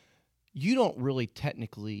 you don't really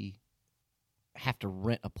technically have to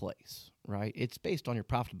rent a place, right? It's based on your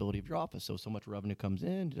profitability of your office. So much revenue comes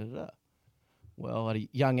in, da-da-da. Well, at a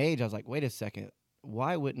young age, I was like, wait a second.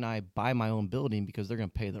 Why wouldn't I buy my own building because they're going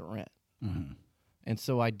to pay the rent? Mm-hmm. And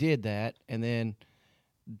so I did that, and then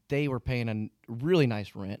they were paying a really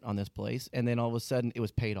nice rent on this place, and then all of a sudden it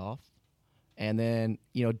was paid off. And then,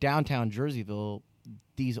 downtown Jerseyville,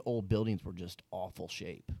 these old buildings were just awful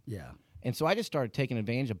shape. Yeah. And so I just started taking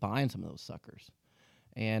advantage of buying some of those suckers.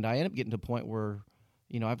 And I ended up getting to a point where,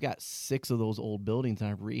 I've got 6 of those old buildings,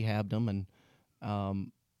 and I've rehabbed them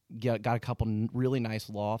and got a couple really nice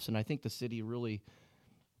lofts. And I think the city really,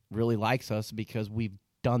 really likes us because we've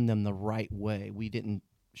done them the right way. We didn't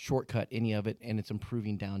shortcut any of it, and it's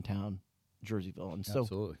improving downtown Jerseyville. And so,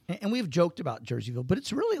 absolutely. And we've joked about Jerseyville, but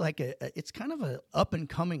it's really it's kind of a up and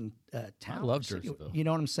coming town. I love Jerseyville. You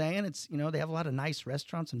know what I'm saying? It's they have a lot of nice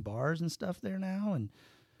restaurants and bars and stuff there now, and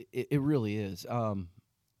it really is.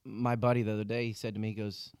 My buddy the other day, he said to me, he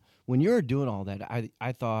goes, when you're doing all that,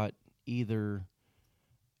 I thought either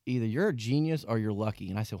you're a genius or you're lucky.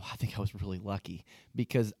 And I said, well, I think I was really lucky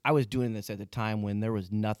because I was doing this at the time when there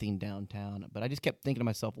was nothing downtown. But I just kept thinking to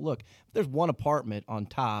myself, look, if there's one apartment on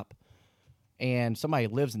top and somebody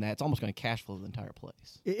lives in that, it's almost going to cash flow the entire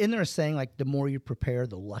place. Isn't there a saying the more you prepare,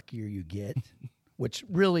 the luckier you get, which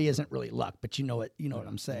really isn't really luck, but you know what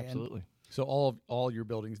I'm saying? Absolutely. So all your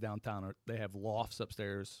buildings downtown they have lofts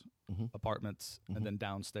upstairs, apartments, and then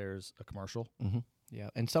downstairs a commercial. Yeah,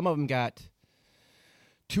 and some of them got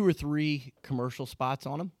 2 or 3 commercial spots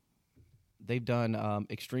on them. They've done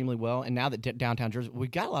extremely well, and now that downtown Jersey, we've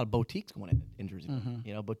got a lot of boutiques going in Jersey.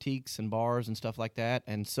 You know, boutiques and bars and stuff like that,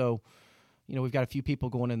 and so. You know, we've got a few people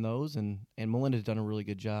going in those, and Melinda's done a really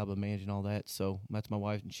good job of managing all that. So that's my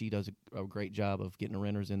wife, and she does a great job of getting the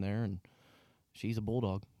renters in there, and she's a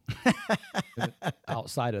bulldog.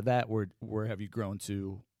 Outside of that, where have you grown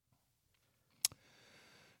to?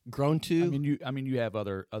 I mean, you have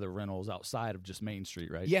other rentals outside of just Main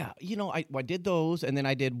Street, right? Yeah, you know, I did those, and then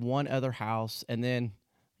I did one other house, and then,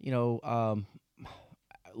 you know,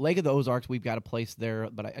 Lake of the Ozarks, we've got a place there,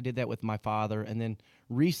 but I did that with my father, and then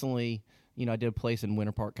recently. You know, I did a place in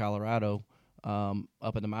Winter Park, Colorado,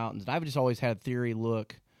 up in the mountains. And I've just always had a theory,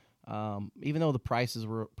 look, even though the prices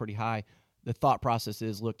were pretty high, the thought process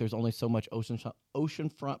is, look, there's only so much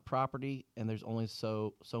oceanfront property, and there's only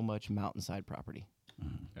so much mountainside property.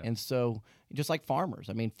 Yeah. And so, just like farmers,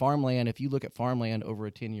 I mean, farmland, if you look at farmland over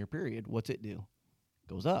a 10-year period, what's it do? It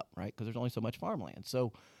goes up, right? Because there's only so much farmland.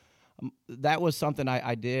 So, that was something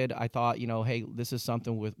I did. I thought, you know, hey, this is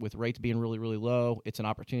something with rates being really, really low. It's an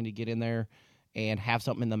opportunity to get in there and have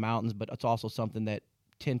something in the mountains, but it's also something that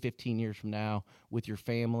 10, 15 years from now with your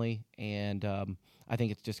family, and I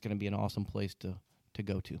think it's just going to be an awesome place to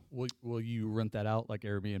go to. Will you rent that out like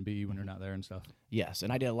Airbnb when you're not there and stuff? Yes,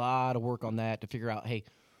 and I did a lot of work on that to figure out, hey,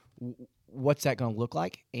 what's that going to look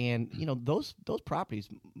like? And, you know, those properties,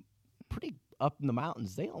 pretty up in the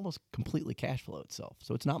mountains, they almost completely cash flow itself.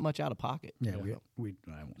 So it's not much out of pocket. Yeah, we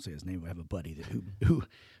I won't say his name. We have a buddy that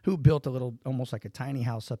who built a little, almost like a tiny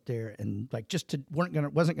house up there, and like wasn't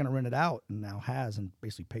gonna rent it out, and now has, and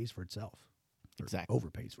basically pays for itself. Exactly,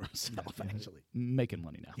 overpays for itself. Actually, making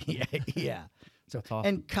money now. yeah. So awesome.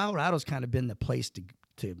 And Colorado's kind of been the place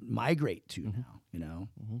to migrate to now. You know,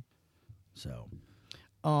 so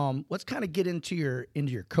let's kind of get into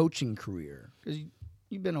your coaching career, because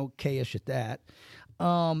you've been okay-ish at that.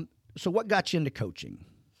 So what got you into coaching?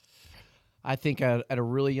 I think at a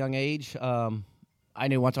really young age, I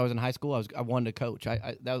knew once I was in high school, I wanted to coach.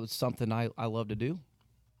 That was something I loved to do.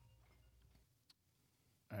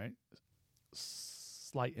 All right.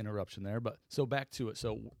 Slight interruption there, but so back to it.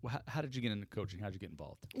 So how did you get into coaching? How did you get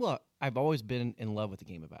involved? Well, I've always been in love with the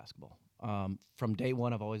game of basketball. From day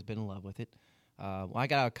one, I've always been in love with it. When I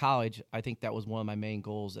got out of college, I think that was one of my main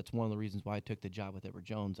goals. That's one of the reasons why I took the job with Edward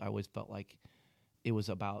Jones. I always felt like it was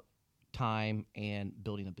about time and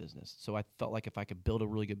building a business. So I felt like if I could build a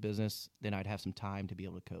really good business, then I'd have some time to be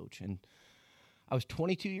able to coach. And I was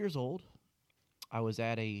 22 years old. I was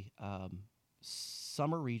at a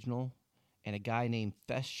summer regional, and a guy named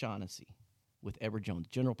Fess Shaughnessy with Edward Jones,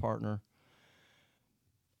 general partner.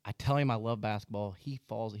 I tell him I love basketball.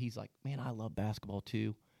 He's like, man, I love basketball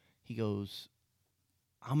too. He goes,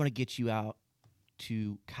 I'm going to get you out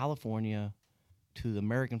to California to the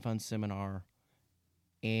American Fun Seminar,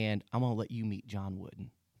 and I'm going to let you meet John Wooden.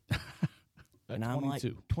 And I'm 22.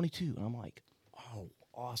 like, 22. And I'm like, oh,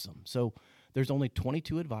 awesome. So there's only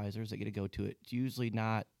 22 advisors that get to go to it. It's usually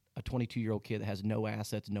not a 22-year-old kid that has no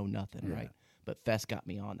assets, no nothing, right? But Fess got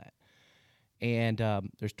me on that.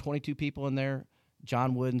 And there's 22 people in there.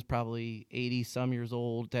 John Wooden's probably 80-some years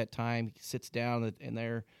old at that time. He sits down in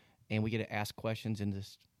there, and we get to ask questions. And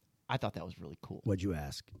I thought that was really cool. What'd you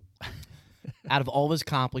ask? Out of all of his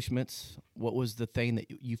accomplishments, what was the thing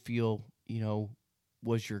that you feel,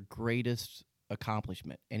 was your greatest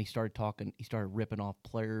accomplishment? And he started ripping off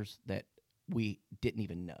players that we didn't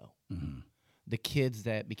even know. Mm-hmm. The kids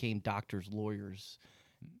that became doctors, lawyers,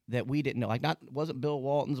 that we didn't know. Wasn't Bill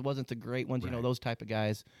Walton's, wasn't the great ones, right. Those type of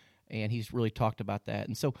guys. And he's really talked about that.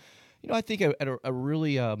 And so, I think at a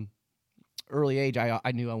really early age, I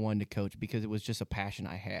knew I wanted to coach because it was just a passion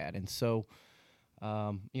I had. And so,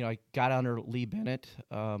 I got under Lee Bennett.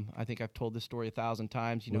 I think I've told this story 1,000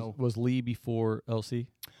 times. Was Lee before LC?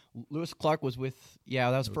 Lewis Clark was that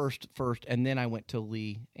was first, and then I went to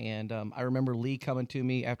Lee. And I remember Lee coming to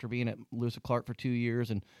me after being at Lewis Clark for 2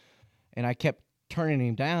 years, and I kept turning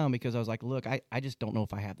him down because I was like, look, I just don't know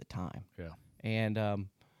if I have the time. Yeah. And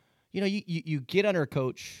you get under a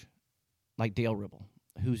coach like Dale Ribble,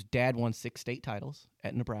 whose dad won 6 state titles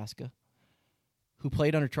at Nebraska, who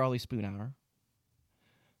played under Charlie Spoonhour,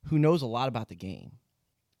 who knows a lot about the game.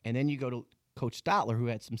 And then you go to Coach Stotler, who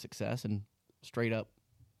had some success and straight up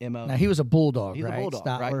MO. Now, he was a Bulldog, He's right? a Bulldog,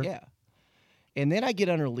 Stotler. right? Yeah. And then I get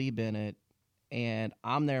under Lee Bennett, and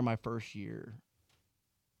I'm there my first year,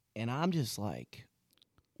 and I'm just like,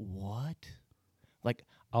 what?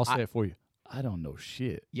 I'll say it for you. I don't know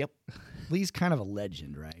shit. Yep. Lee's kind of a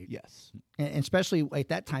legend, right? Yes. And especially at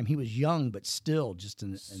that time, he was young, but still just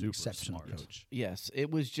an Super exceptional smart. coach. Yes.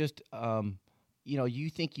 It was just, you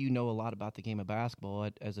think you know a lot about the game of basketball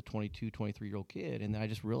as a 22, 23-year-old kid, and then I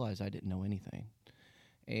just realized I didn't know anything.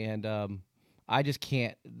 And I just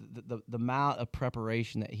can't the amount of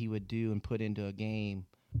preparation that he would do and put into a game,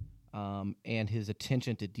 and his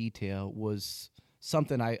attention to detail was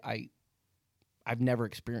something I've never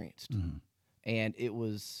experienced. Mm-hmm. And it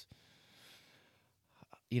was,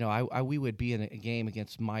 we would be in a game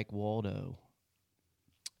against Mike Waldo,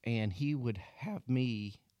 and he would have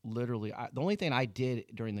me literally. The only thing I did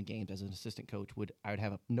during the games as an assistant coach I would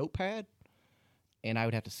have a notepad, and I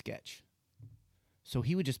would have to sketch. So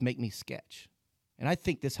he would just make me sketch. And I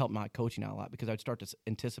think this helped my coaching out a lot because I'd start to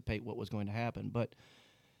anticipate what was going to happen. But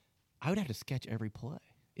I would have to sketch every play.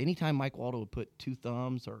 Anytime Mike Waldo would put 2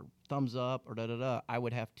 thumbs or thumbs up or da-da-da, I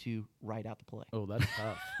would have to write out the play. Oh, that's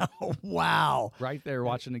tough. Oh, wow. Right there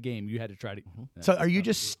watching the game, you had to try to. So are you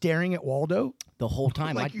just staring at Waldo? The whole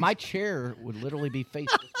time. Like my chair would literally be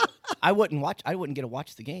faced. I wouldn't get to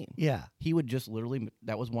watch the game. Yeah. He would just literally,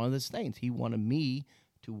 that was one of his things. He wanted me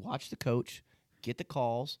to watch the coach, get the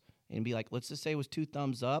calls, and be like, let's just say it was 2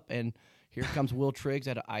 thumbs up, and here comes Will Triggs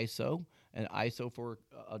at an ISO for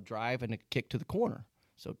a drive and a kick to the corner.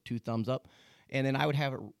 So 2 thumbs up. And then I would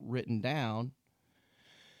have it written down.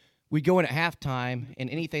 We'd go in at halftime, and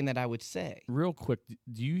anything that I would say. Real quick,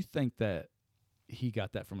 do you think that he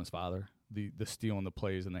got that from his father? The stealing the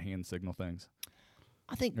plays and the hand signal things?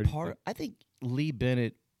 I think I think Lee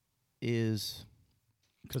Bennett is.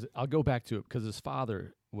 Because I'll go back to it, because his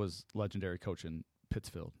father was legendary coach in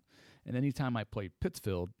Pittsfield. And anytime I played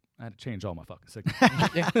Pittsfield, I had to change all my fucking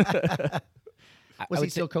signals. Was he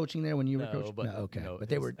still coaching there when you were No, coaching? but, No, okay. you know, But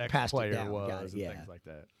they were his passed it ex-player down. was Got it. and Yeah. things like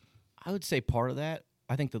that. I would say part of that.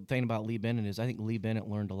 I think the thing about Lee Bennett is I think Lee Bennett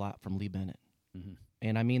learned a lot from Lee Bennett. Mm-hmm.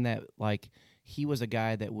 And I mean that like he was a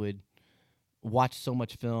guy that would watch so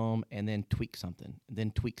much film and then tweak something,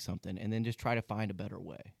 and then just try to find a better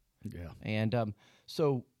way. Yeah. And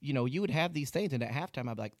so, you would have these things, and at halftime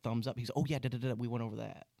I'd be like, thumbs up. He's, oh, yeah, we went over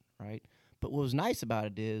that, right? But what was nice about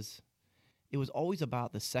it is it was always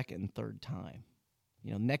about the second and third time.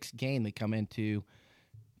 Next game they come into,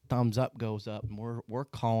 thumbs up goes up, and we're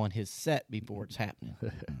calling his set before it's happening.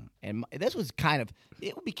 And this was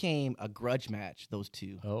it became a grudge match, those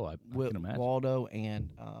two. Oh, I with can imagine. Waldo and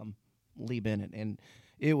Lee Bennett. And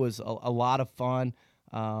it was a lot of fun.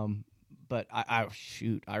 But I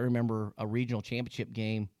remember a regional championship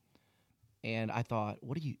game, and I thought,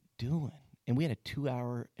 what are you doing? And we had a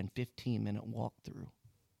 2-hour and 15-minute walkthrough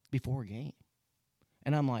before a game.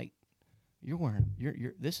 And I'm like,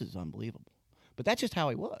 this is unbelievable. But that's just how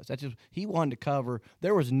he was. He wanted to cover.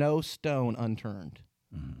 There was no stone unturned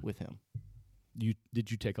with him. Did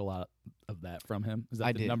you take a lot of that from him? Is that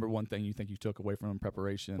I the did. number one thing you think you took away from him,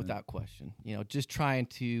 preparation? Without question. Just trying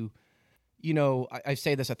to, I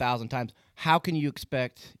say this 1,000 times. How can you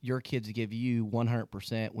expect your kids to give you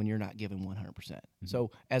 100% when you're not giving 100%? percent So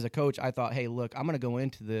as a coach, I thought, hey, look, I'm going to go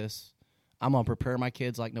into this. I'm going to prepare my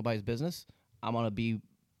kids like nobody's business. I'm going to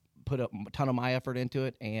put a ton of my effort into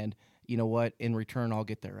it. And you know what? In return, I'll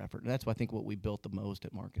get their effort. And that's, I think, what we built the most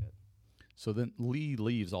at Marquette. So then Lee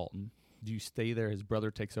leaves Alton. Do you stay there? His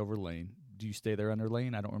brother takes over Lane. Do you stay there under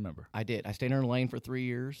Lane? I don't remember. I did. I stayed under Lane for 3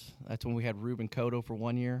 years. That's when we had Ruben Cotto for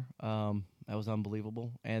 1 year. That was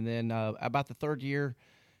unbelievable. And then about the third year,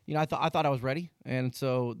 I thought I was ready. And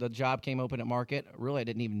so the job came open at Marquette. Really, I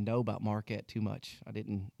didn't even know about Marquette too much. I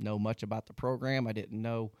didn't know much about the program. I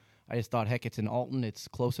just thought, heck, it's in Alton. It's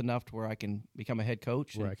close enough to where I can become a head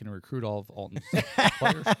coach. Where I can recruit all of Alton's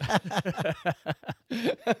players.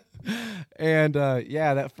 And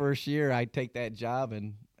that first year I'd take that job,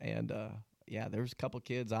 and there was a couple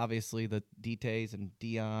kids, obviously the DTs and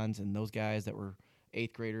Dion's and those guys that were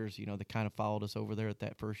 8th graders, that kind of followed us over there at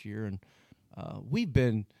that first year. And we've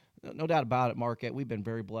been, no doubt about it, Marquette, we've been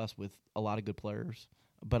very blessed with a lot of good players,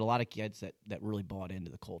 but a lot of kids that really bought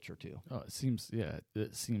into the culture too. Oh, it seems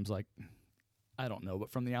like, I don't know,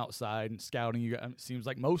 but from the outside and scouting, it seems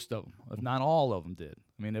like most of them, if not all of them, did.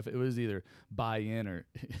 I mean, if it was either buy-in or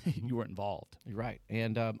you were involved. You're right,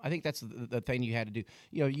 and I think that's the thing you had to do.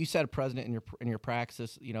 You set a precedent in your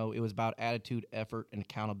practice. It was about attitude, effort, and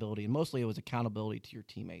accountability, and mostly it was accountability to your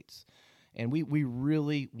teammates. And we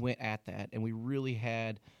really went at that, and we really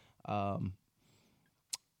had.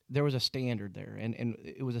 There was a standard there, and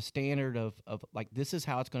it was a standard of like, this is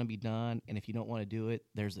how it's going to be done, and if you don't want to do it,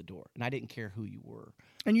 there's the door. And I didn't care who you were.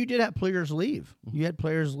 And you did have players leave. Mm-hmm. You had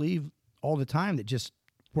players leave all the time that just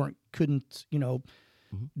couldn't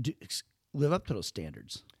live up to those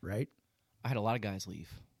standards, right? I had a lot of guys leave,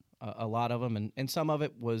 a lot of them, and some of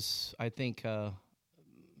it was, I think,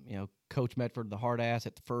 Coach Medford, the hard ass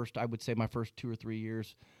at the first. I would say my first 2 or 3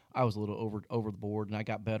 years, I was a little over the board, and I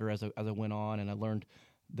got better as I went on, and I learned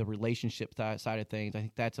the relationship side of things. I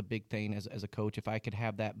think that's a big thing as a coach. If I could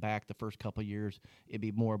have that back the first couple of years, it'd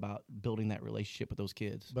be more about building that relationship with those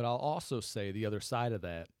kids. But I'll also say the other side of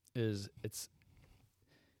that is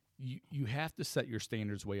you have to set your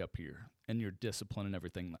standards way up here and your discipline and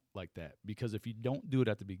everything like that. Because if you don't do it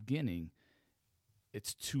at the beginning,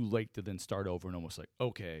 it's too late to then start over and almost like,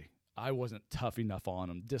 okay, I wasn't tough enough on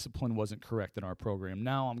them. Discipline wasn't correct in our program.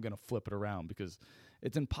 Now I'm going to flip it around, because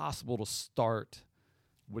it's impossible to start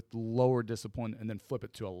with lower discipline and then flip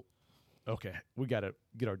it to okay, we got to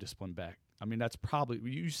get our discipline back. I mean, that's probably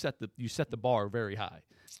you set the bar very high,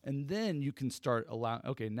 and then you can start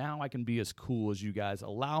okay, now I can be as cool as you guys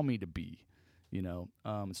allow me to be,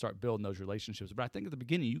 and start building those relationships. But I think at the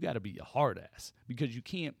beginning you got to be a hard ass, because you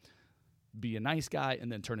can't be a nice guy and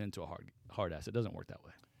then turn into a hard ass. It doesn't work that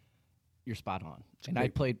way. You're spot on. And I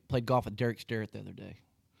played golf with Derek Sterrett the other day.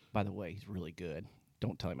 By the way, he's really good.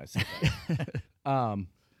 Don't tell him I said that.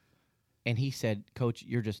 And he said, Coach,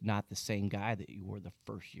 you're just not the same guy that you were the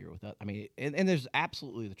first year with us. I mean, and there's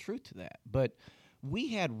absolutely the truth to that. But we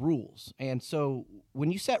had rules. And so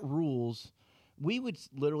when you set rules, we would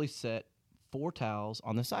literally set 4 towels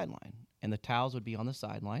on the sideline. And the towels would be on the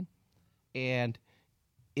sideline. And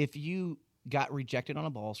if you got rejected on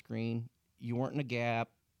a ball screen, you weren't in a gap,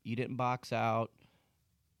 you didn't box out,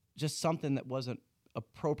 just something that wasn't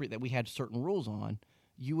appropriate that we had certain rules on,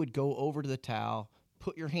 you would go over to the towel,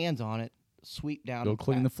 put your hands on it, sweep down. Go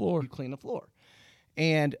clean the floor. You clean the floor.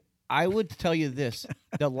 And I would tell you this,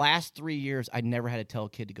 the last 3 years, I never had to tell a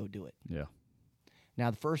kid to go do it. Yeah. Now,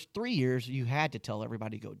 the first 3 years, you had to tell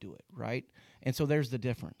everybody to go do it, right? And so there's the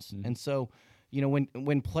difference. Mm-hmm. And so,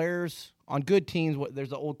 when players on good teams, there's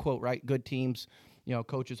the old quote, right? Good teams,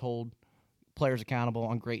 coaches hold players accountable.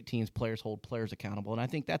 On great teams, players hold players accountable. And I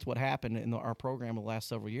think that's what happened in our program the last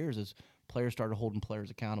several years is players started holding players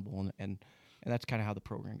accountable, and that's kind of how the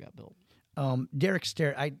program got built. Derek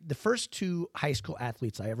Sterrett, the first 2 high school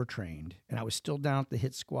athletes I ever trained, and I was still down at the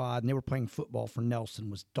hit squad, and they were playing football for Nelson,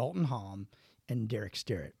 was Dalton Hom and Derek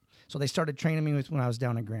Sterrett. So they started training me when I was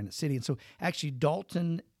down in Granite City. And so actually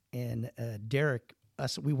Dalton and Derek,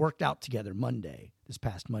 we worked out together this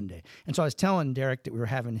past Monday. And so I was telling Derek that we were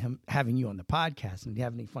having you on the podcast, and do you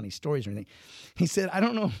have any funny stories or anything? He said, I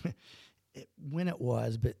don't know when it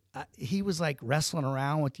was, but he was like wrestling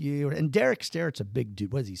around with you. And Derek Sterrett's a big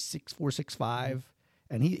dude. What is he, 6'4", 6'5"?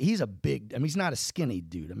 And he's a big. I mean, he's not a skinny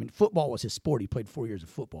dude. I mean, football was his sport. He played 4 years of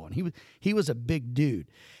football, and he was a big dude.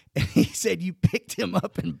 And he said you picked him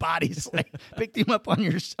up and body slam, picked him up on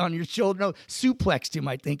your shoulder, no, suplexed him.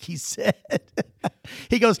 I think he said.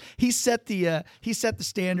 He goes, he set the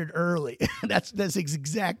standard early. That's his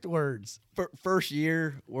exact words. First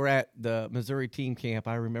year, we're at the Missouri team camp.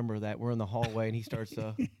 I remember that we're in the hallway, and he starts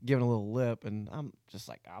giving a little lip, and I'm just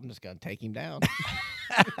gonna take him down.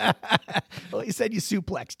 Well, he said you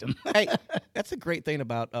suplexed him. Hey, that's a great thing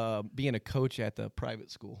about being a coach at the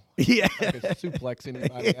private school. Yeah, I could suplex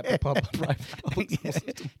anybody at the public school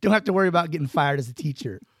system. Don't have to worry about getting fired as a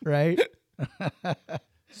teacher, right?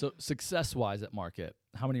 So success-wise at Marquette,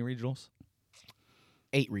 how many regionals?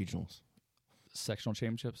 8 regionals. Sectional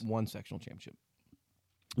championships? 1 sectional championship.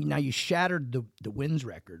 Now, you shattered the wins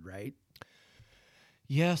record, right?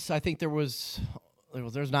 Yes, I think there's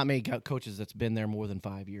not many coaches that's been there more than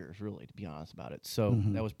 5 years, really, to be honest about it. So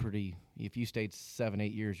that was pretty. If you stayed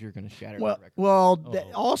 7-8 years, you're going to shatter that record. Well,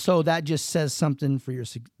 also that just says something for your,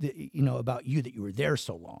 about you that you were there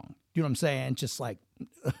so long. You know what I'm saying? Just like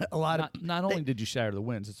a lot not only did you shatter the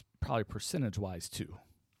wins, it's probably percentage-wise too.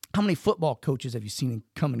 How many football coaches have you seen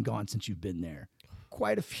come and gone since you've been there?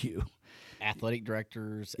 Quite a few. Athletic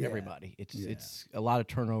directors, everybody. It's a lot of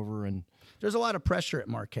turnover, and there's a lot of pressure at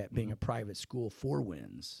Marquette being a private school for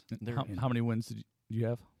wins. How many wins did you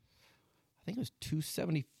have? I think it was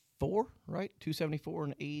 274, right? 274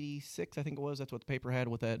 and 86, I think it was. That's what the paper had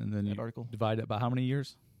with that, and then that article. Divide it by how many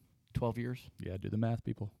years? 12 years. Yeah, do the math,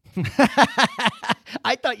 people.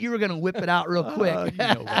 I thought you were going to whip it out real quick. You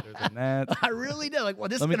know better than that. I really do. Like, well,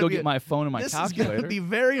 Let me go get my phone and my this calculator. This is going to be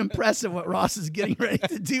very impressive what Ross is getting ready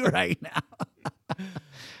to do right now.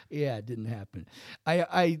 Yeah, it didn't happen.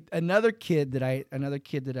 Another kid that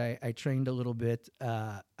I trained a little bit.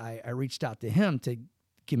 I reached out to him to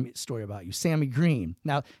give me a story about you, Sammy Green.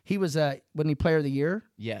 Now he was wasn't he Player of the Year?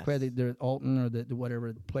 Yes. Player of the Alton or the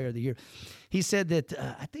whatever Player of the Year. He said that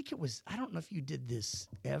I think it was, I don't know if you did this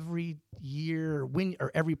every year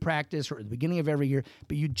or every practice or at the beginning of every year,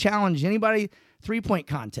 but you'd challenge anybody 3-point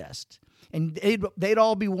contest. and they'd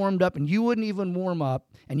all be warmed up, and you wouldn't even warm up,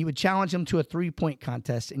 and you would challenge them to a 3-point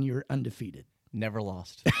contest, and you're undefeated. Never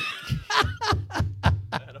lost.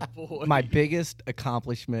 My biggest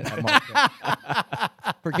accomplishment at Marquette.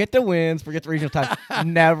 Forget the wins, forget the regional titles.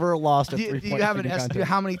 Never lost a 3-point Do you have an contest. estimate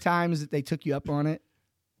how many times that they took you up on it?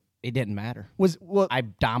 It didn't matter. I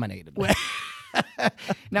dominated.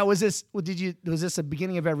 Now, was this a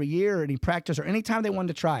beginning of every year, or any practice, or anytime they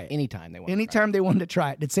wanted to try it? Anytime they wanted Anytime they wanted to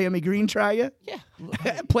try it. Did Sammy Green try you?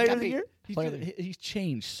 Yeah. Player of the year? He's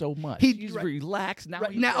changed so much. He's relaxed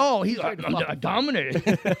now. He's dominated.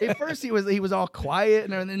 At first he was all quiet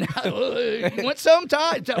and everything. Now, you want some,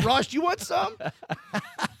 Todd? Ross, do you want some?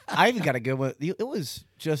 I even got a good one. It was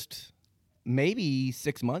just maybe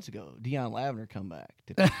 6 months ago. Deion Lavender come back.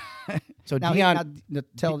 So Deion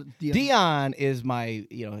is my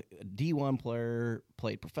D1 player,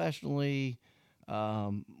 played professionally,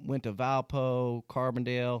 went to Valpo,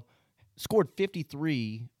 Carbondale, scored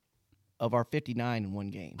 53 of our 59 in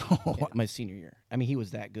one game my senior year. I mean, he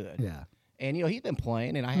was that good. Yeah. And, he's been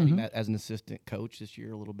playing, and I had him as an assistant coach this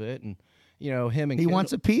year a little bit. And, him and He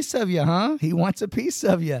wants a piece of you, huh? He wants a piece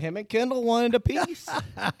of you. Him and Kendall wanted a piece.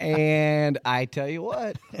 And I tell you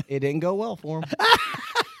what, it didn't go well for him.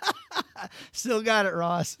 Still got it,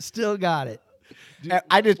 Ross. Still got it.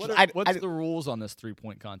 Dude, what's the rules on this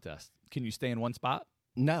 3-point contest? Can you stay in one spot?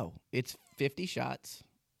 No. It's 50 shots,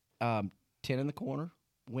 10 in the corner,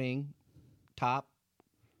 wing, top,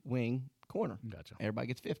 wing, corner. Gotcha. Everybody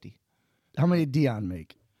gets 50. How many did Deion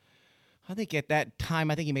make? I think at that time,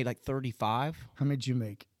 he made like 35. How many did you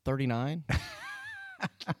make? 39.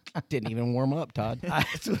 Didn't even warm up, Todd.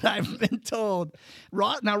 That's what I've been told.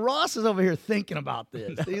 Ross is over here thinking about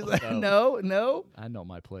this. He's like, no. I know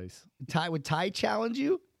my place. Would Ty challenge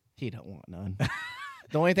you? He don't want none.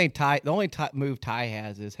 The only move Ty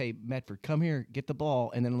has is, hey, Medford, come here, get the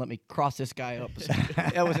ball, and then let me cross this guy up.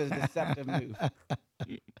 That was his deceptive move.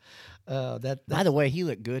 By the way, he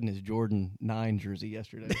looked good in his Jordan 9 jersey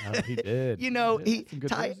yesterday. He did.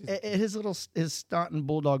 Ty at his Staunton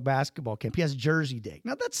Bulldog basketball camp, he has Jersey Day.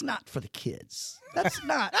 Now that's not for the kids. That's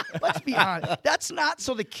not. Let's be honest. That's not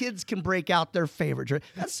so the kids can break out their favorite jersey.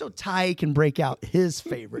 That's so Ty can break out his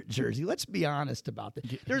favorite jersey. Let's be honest about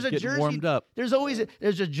that. There's a Jersey warmed up. There's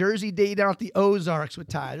a Jersey Day down at the Ozarks with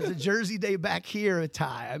Ty. There's a Jersey Day back here with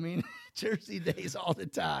Ty. I mean, Jersey Days all the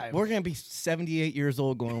time. We're going to be 78 years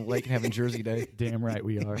old going to Lake and having Jersey Day. Damn right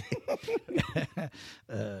we are.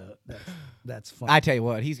 That's fun. I tell you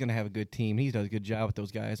what, he's going to have a good team. He does a good job with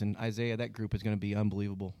those guys. And Isaiah, that group is going to be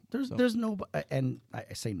unbelievable. There's nobody, and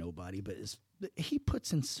I say nobody, but he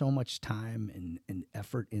puts in so much time and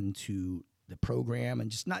effort into the program,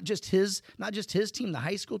 and not just his team, the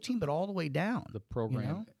high school team, but all the way down. The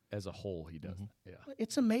program as a whole, he does. Yeah,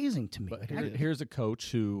 it's amazing to me. But here's a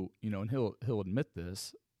coach who, and he'll admit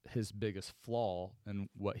this, his biggest flaw and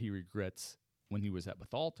what he regrets when he was at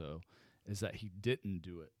Bethalto is that he didn't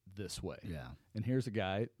do it this way. Yeah. And here's a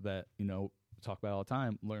guy that, talk about all the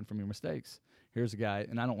time, learn from your mistakes. Here's a guy,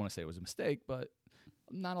 and I don't want to say it was a mistake, but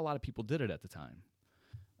not a lot of people did it at the time.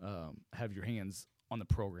 Have your hands on the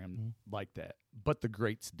program like that. But the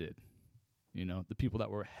greats did. The people that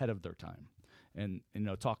were ahead of their time. And,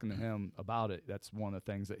 talking to him about it, that's one of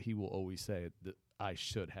the things that he will always say, that I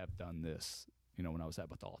should have done this, when I was at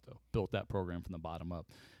Bethalto. Built that program from the bottom up.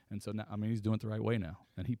 And so now, he's doing it the right way now.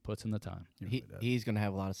 And he puts in the time. He's going to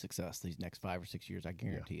have a lot of success these next 5 or 6 years. I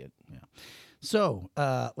guarantee it. Yeah. So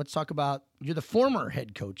let's talk about, you're the former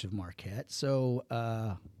head coach of Marquette. So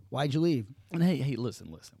why'd you leave? And hey,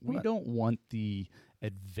 listen. We don't want the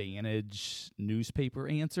advantage newspaper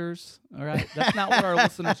answers, all right? That's not what our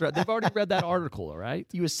listeners read. They've already read that article, all right?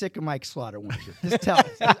 You were sick of Mike Slaughter, weren't you? Just tell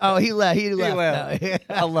us. Oh, he left. No.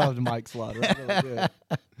 I loved Mike Slaughter. Really good.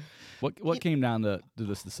 What came down to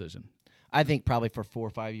this decision? I think probably for 4 or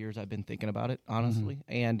 5 years I've been thinking about it, honestly.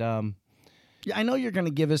 And I know you're going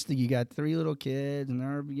to give us you got 3 little kids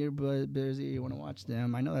and you're busy, you want to watch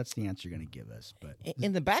them. I know that's the answer you're going to give us. But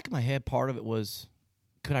in the back of my head, part of it was,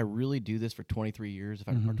 could I really do this for 23 years,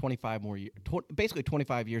 or 25 more years, basically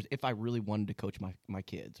 25 years, if I really wanted to coach my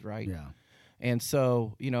kids, right? Yeah. And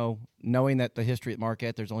so, knowing that the history at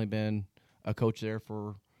Marquette, there's only been a coach there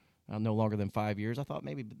for no longer than 5 years, I thought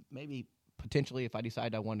maybe potentially if I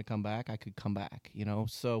decided I wanted to come back, I could come back,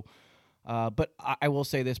 So, but I will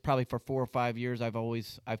say this, probably for 4 or 5 years, I've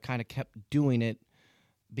kind of kept doing it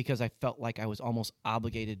because I felt like I was almost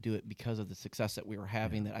obligated to do it because of the success that we were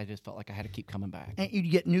having, that I just felt like I had to keep coming back. And you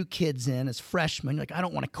get new kids in as freshmen. You're like, I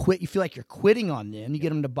don't want to quit. You feel like you're quitting on them. You get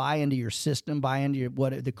them to buy into your system, buy into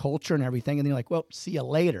the culture and everything. And then you're like, well, see you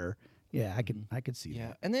later. Yeah, I could see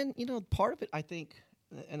that. And then, part of it, I think,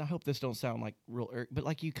 and I hope this don't sound like real, but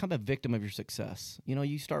like you become a victim of your success. You know,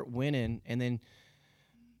 you start winning, and then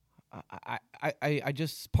I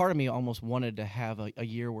just, part of me almost wanted to have a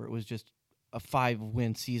year where it was just a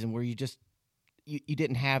 5-win season where you just you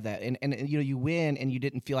didn't have that, and you know, you win and you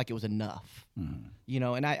didn't feel like it was enough. You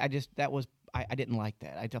know, and I just, that was, I didn't like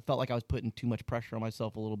that. I felt like I was putting too much pressure on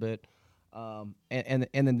myself a little bit, and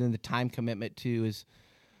then the time commitment too is.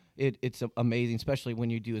 It's amazing, especially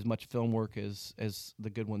when you do as much film work as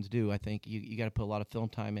the good ones do. I think you got to put a lot of film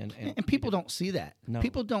time in, and people don't see that. No.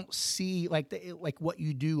 People don't see like what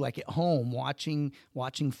you do, like at home, watching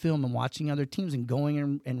film and watching other teams and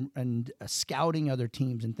going and scouting other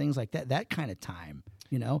teams and things like that. That kind of time,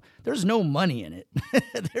 you know, there's no money in it.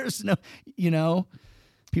 There's no, you know,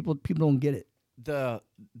 people don't get it. The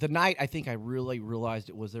night I think I really realized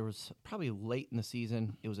it was, there was probably late in the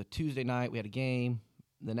season. It was a Tuesday night. We had a game.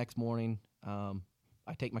 The next morning, I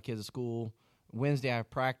take my kids to school. Wednesday, I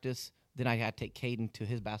have practice. Then I had to take Caden to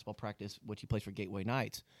his basketball practice, which he plays for Gateway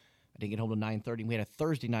Knights. I didn't get home till 9:30. We had a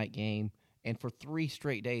Thursday night game, and for 3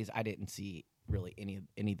 straight days, I didn't see really any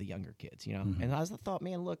of the younger kids. You know, and I thought,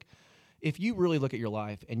 man, look, if you really look at your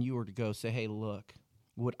life and you were to go say, hey, look,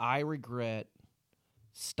 would I regret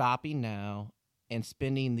stopping now and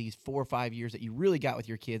spending these 4 or 5 years that you really got with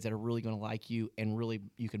your kids that are really going to like you and really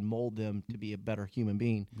you can mold them to be a better human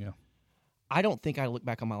being? Yeah. I don't think I look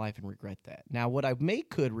back on my life and regret that. Now, what I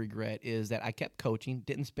could regret is that I kept coaching,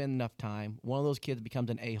 didn't spend enough time. One of those kids becomes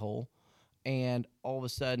an a-hole, and all of a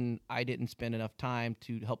sudden I didn't spend enough time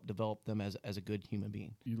to help develop them as a good human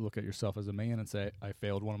being. You look at yourself as a man and say, I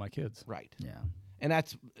failed one of my kids. Right. Yeah. And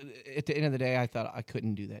that's, at the end of the day, I thought I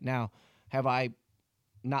couldn't do that. Now, have I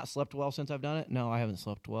not slept well since I've done it? No, I haven't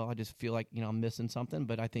slept well. I just feel like, you know, I'm missing something,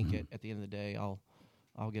 but I think at the end of the day,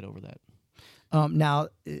 I'll get over that. Now,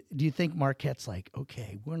 do you think Marquette's like,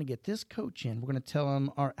 okay, we're going to get this coach in. We're going to tell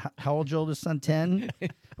him, how old's your oldest son, 10? We're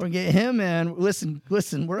going to get him in. Listen,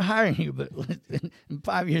 we're hiring you, but in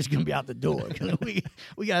 5 years, you're going to be out the door.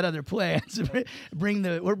 we got other plans.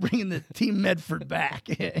 We're bringing the Team Medford back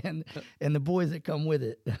and the boys that come with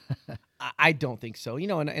it. I don't think so. You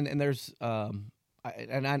know, and there's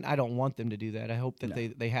I don't want them to do that. I hope that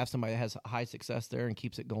they have somebody that has high success there and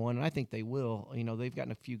keeps it going, and I think they will. You know, they've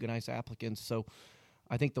gotten a few nice applicants, so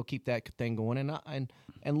I think they'll keep that thing going.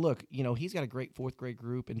 And look, you know, he's got a great 4th grade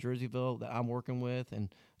group in Jerseyville that I'm working with,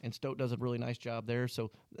 and Stoke does a really nice job there. So,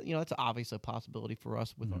 you know, that's obviously a possibility for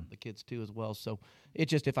us with the kids too as well. So it's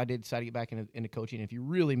just, if I did decide to get back into coaching, if you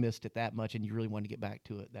really missed it that much and you really wanted to get back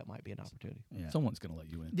to it, that might be an opportunity. Yeah. Someone's going to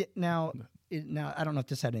let you in. Now, I don't know if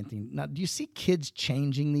this had anything. Now, do you see kids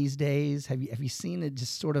changing these days? Have you seen it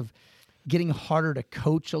just sort of getting harder to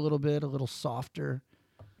coach a little bit, a little softer?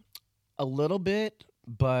 A little bit,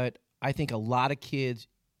 but I think a lot of kids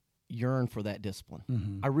yearn for that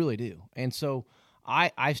discipline. I really do. And so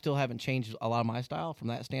I still haven't changed a lot of my style from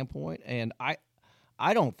that standpoint. And I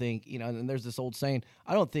don't think, you know, and there's this old saying,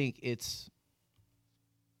 I don't think it's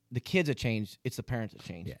the kids that changed, it's the parents that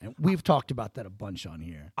changed. Yeah, and we've talked about that a bunch on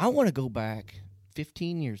here. I want to go back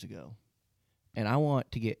 15 years ago, and I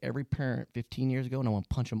want to get every parent 15 years ago, and I want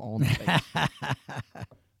to punch them all in the face.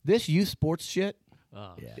 This youth sports shit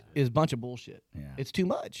is a bunch of bullshit. Yeah. It's too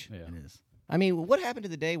much. Yeah. It is. I mean, what happened to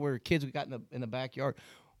the day where kids got in the backyard?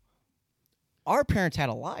 Our parents had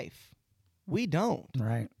a life. We don't.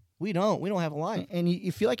 Right. We don't have a life. And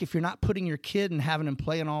you feel like if you're not putting your kid and having him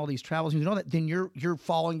play in all these travels, you know that, then you're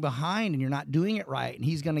falling behind and you're not doing it right, and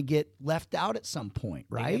he's going to get left out at some point,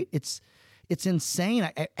 right? Yeah. It's insane.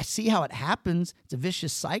 I see how it happens. It's a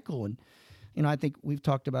vicious cycle, and you know, I think we've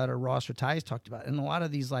talked about it, or Ross or Ty's talked about it, and a lot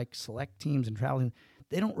of these like select teams and traveling,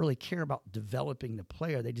 they don't really care about developing the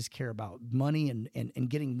player. They just care about money and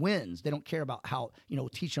getting wins. They don't care about how, you know,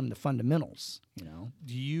 teach them the fundamentals, you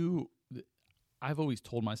know. I've always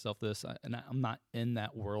told myself this, and I'm not in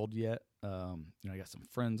that world yet. You know, I got some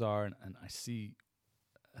friends are, and I see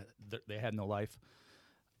they had no life.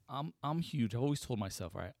 I'm huge. I've always told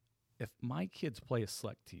myself, all right, if my kids play a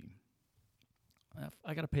select team, if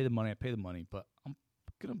I got to pay the money, I pay the money, but I'm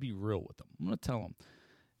going to be real with them. I'm going to tell them,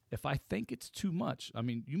 if I think it's too much, I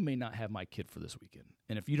mean, you may not have my kid for this weekend.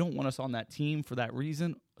 And if you don't want us on that team for that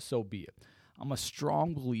reason, so be it. I'm a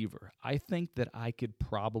strong believer. I think that I could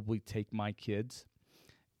probably take my kids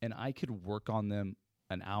and I could work on them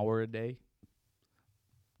an hour a day,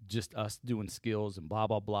 just us doing skills and blah,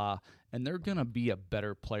 blah, blah, and they're going to be a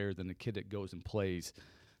better player than the kid that goes and plays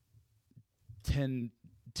 10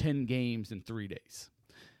 games in 3 days.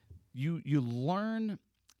 You learn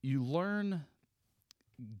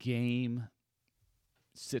game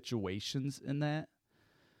situations in that,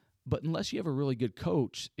 But unless you have a really good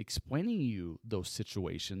coach explaining you those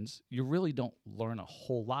situations, you really don't learn a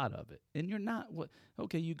whole lot of it. And you're not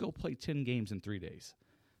okay, you go play 10 games in 3 days.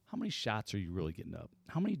 How many shots are you really getting up?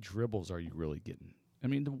 How many dribbles are you really getting? I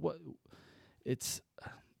mean,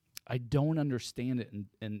 I don't understand it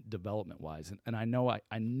in development wise. And I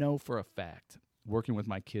know for a fact, working with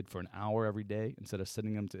my kid for an hour every day instead of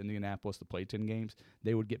sending them to Indianapolis to play 10 games,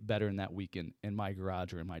 they would get better in that weekend in my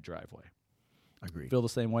garage or in my driveway. Agreed. Feel the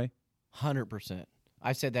same way? 100%.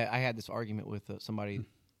 I said that I had this argument with somebody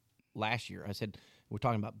last year. I said, we're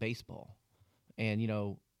talking about baseball. And,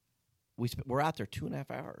 we're out there 2.5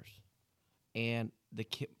 hours. And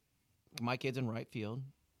my kid's in right field,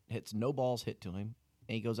 hits no balls hit to him,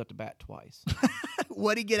 and he goes up to bat twice.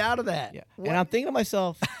 What'd he get out of that? Yeah. And I'm thinking to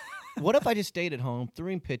myself, what if I just stayed at home,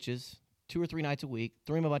 threw him pitches 2 or 3 nights a week,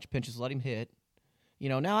 threw him a bunch of pitches, let him hit.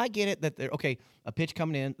 Now I get it that a pitch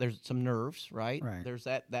coming in, there's some nerves, right? There's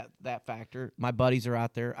that factor. My buddies are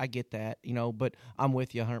out there. I get that, but I'm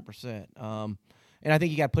with you 100%. And I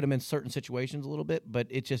think you got to put them in certain situations a little bit, but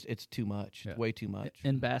it's too much, way too much.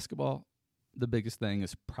 In basketball, the biggest thing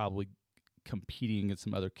is probably competing against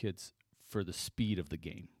some other kids for the speed of the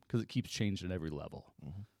game because it keeps changing at every level.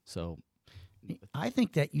 Mm-hmm. So I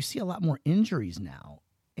think that you see a lot more injuries now,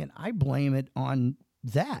 and I blame it on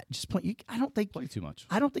that. I don't think play too much.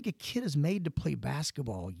 I don't think a kid is made to play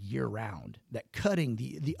basketball year round. That cutting,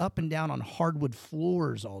 the up and down on hardwood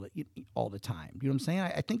floors all the time. You know what I'm saying?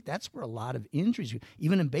 I think that's where a lot of injuries.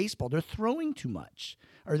 Even in baseball, they're throwing too much,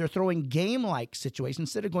 or they're throwing game-like situations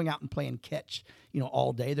instead of going out and playing catch.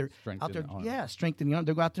 All day. They're out there, strengthening the arm.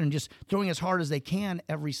 They go out there and just throwing as hard as they can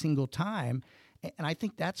every single time. And I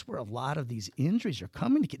think that's where a lot of these injuries are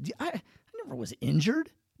coming to kids. I never was injured.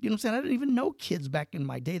 You know what I'm saying? I didn't even know kids back in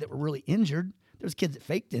my day that were really injured. There's kids that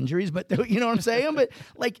faked injuries, but you know what I'm saying? But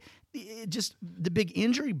just the big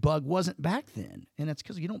injury bug wasn't back then. And that's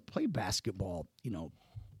because you don't play basketball,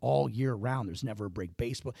 all year round. There's never a break.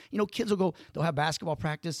 Baseball, kids they'll have basketball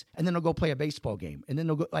practice and then they'll go play a baseball game. And then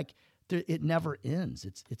they'll go it never ends.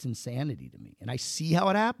 It's insanity to me. And I see how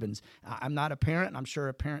it happens. I'm not a parent, and I'm sure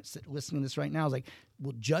a parent listening to this right now is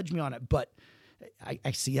will judge me on it, but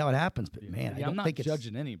I see how it happens, but man, I don't think it's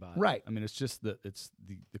judging anybody. Right. I mean, it's just the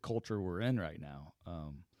culture we're in right now. I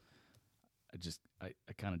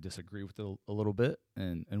kind of disagree with it a little bit,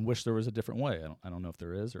 and wish there was a different way. I don't know if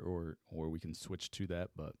there is, or we can switch to that.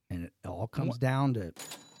 But it all comes down to.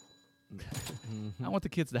 I want the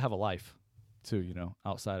kids to have a life, too.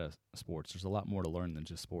 Outside of sports, there's a lot more to learn than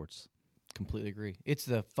just sports. Completely agree. It's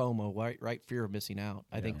the FOMO, right? Fear of missing out.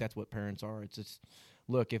 I think that's what parents are. It's just.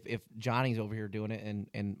 Look, if Johnny's over here doing it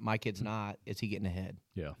and my kid's not, is he getting ahead?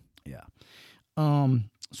 Yeah.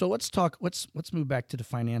 So let's talk. Let's move back to the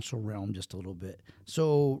financial realm just a little bit.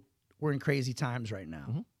 So we're in crazy times right now.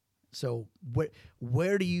 Mm-hmm. So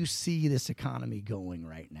where do you see this economy going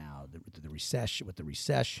right now? The recession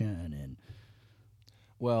and.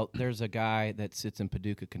 Well, there's a guy that sits in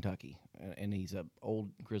Paducah, Kentucky, and he's an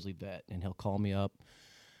old Grizzly vet, and he'll call me up.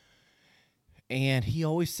 And he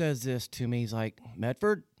always says this to me. He's like,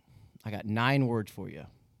 Medford, I got 9 words for you.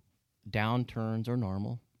 Downturns are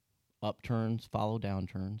normal. Upturns follow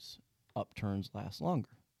downturns. Upturns last longer.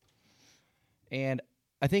 And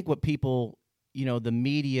I think what people, the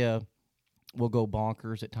media will go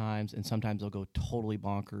bonkers at times, and sometimes they'll go totally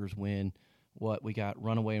bonkers when we got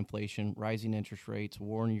runaway inflation, rising interest rates,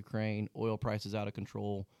 war in Ukraine, oil prices out of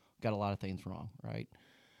control, got a lot of things wrong, right?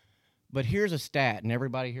 But here's a stat, and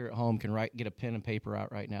everybody here at home can get a pen and paper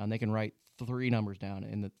out right now, and they can write 3 numbers down,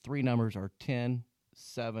 and the 3 numbers are 10,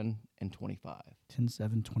 7, and 25. 10,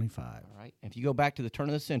 7, 25. All right. If you go back to the turn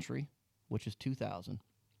of the century, which is 2000,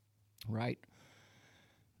 right,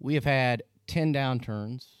 we have had 10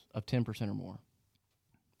 downturns of 10% or more.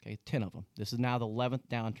 Okay, 10 of them. This is now the 11th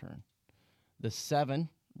downturn. The 7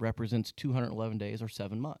 represents 211 days or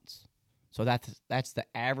 7 months. So that's the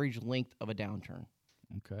average length of a downturn.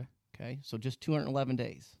 Okay, so just 211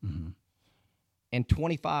 days. Mm-hmm. And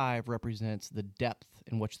 25 represents the depth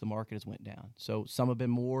in which the market has went down. So some have been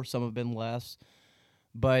more, some have been less.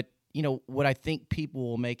 But, what I think people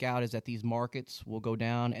will make out is that these markets will go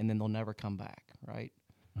down and then they'll never come back, right?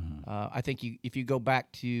 Mm-hmm. I think if you go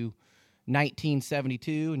back to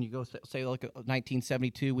 1972 and you go say, look at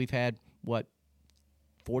 1972, we've had,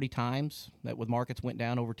 40 times that with markets went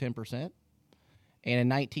down over 10%. And in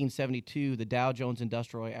 1972, the Dow Jones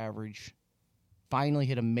Industrial Average finally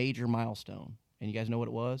hit a major milestone. And you guys know what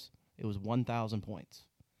it was? It was 1,000 points.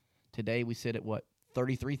 Today, we sit at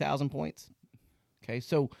 33,000 points? Okay,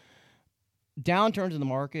 so downturns in the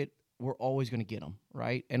market, we're always going to get them,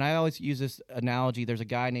 right? And I always use this analogy. There's a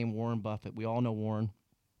guy named Warren Buffett. We all know Warren.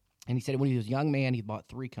 And he said when he was a young man, he bought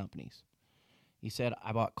 3 companies. He said,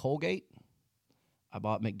 I bought Colgate, I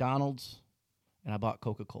bought McDonald's, and I bought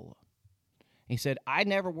Coca-Cola. He said, I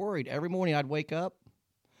never worried. Every morning I'd wake up,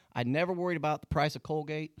 I never worried about the price of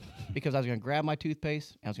Colgate because I was going to grab my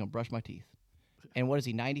toothpaste and I was going to brush my teeth. And what is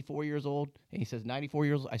he, 94 years old? And he says, 94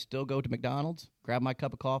 years old, I still go to McDonald's, grab my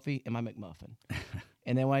cup of coffee and my McMuffin.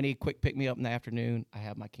 And then when I need a quick pick-me-up in the afternoon, I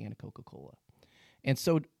have my can of Coca-Cola. And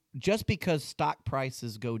so just because stock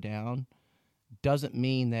prices go down doesn't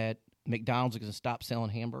mean that McDonald's is going to stop selling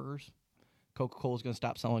hamburgers, Coca-Cola is going to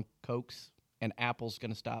stop selling Cokes, and Apple's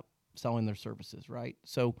going to stop selling their services, right?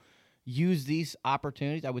 So use these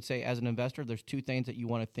opportunities. I would say as an investor, there's 2 things that you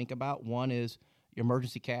want to think about. One is your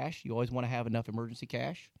emergency cash. You always want to have enough emergency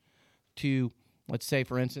cash to, let's say,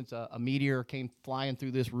 for instance, a meteor came flying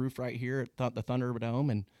through this roof right here at the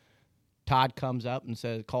Thunderdome, and Todd comes up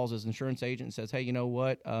and calls his insurance agent and says, hey, you know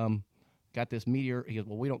what? Got this meteor. He goes,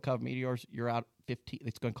 well, we don't cover meteors. You're out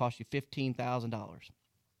it's going to cost you $15,000.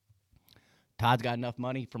 Todd's got enough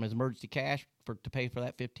money from his emergency cash to pay for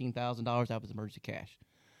that $15,000 out of his emergency cash.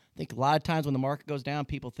 I think a lot of times when the market goes down,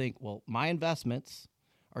 people think, well, my investments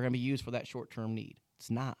are going to be used for that short-term need.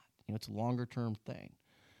 It's not. It's a longer-term thing.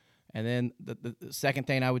 And then the second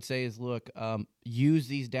thing I would say is, look, use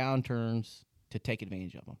these downturns to take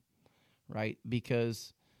advantage of them, right?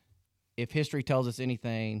 Because if history tells us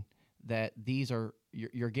anything, that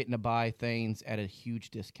you're getting to buy things at a huge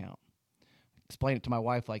discount. Explain it to my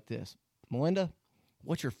wife like this. Melinda,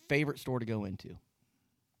 what's your favorite store to go into?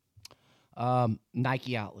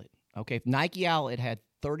 Nike Outlet. Okay, if Nike Outlet had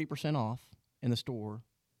 30% off in the store,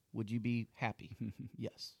 would you be happy?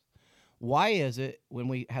 Yes. Why is it when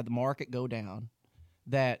we had the market go down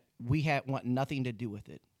that we want nothing to do with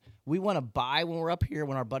it? We want to buy when we're up here,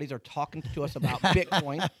 when our buddies are talking to us about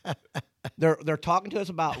Bitcoin. They're talking to us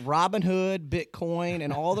about Robinhood, Bitcoin,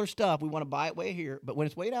 and all their stuff. We want to buy it way here. But when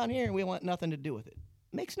it's way down here, we want nothing to do with it.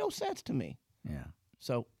 Makes no sense to me. Yeah.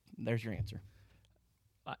 So there's your answer.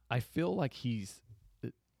 I feel like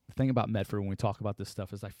the thing about Medford when we talk about this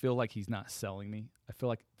stuff is I feel like he's not selling me. I feel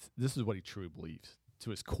like this is what he truly believes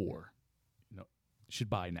to his core. You should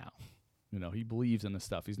buy now. He believes in this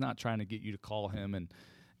stuff. He's not trying to get you to call him and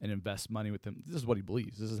invest money with him. This is what he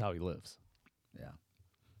believes. This is how he lives. Yeah.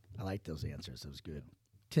 I like those answers. That was good.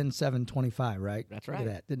 10-7-25, right? That's right. Look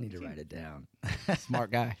at that. Didn't need to write it down.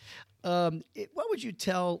 Smart guy. What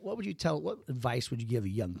advice would you give a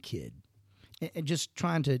young kid? And just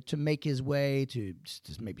trying to make his way to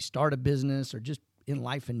just maybe start a business or just in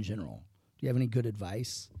life in general. Do you have any good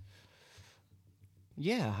advice?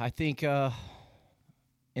 Yeah, I think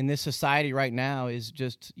in this society right now is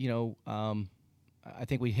just, I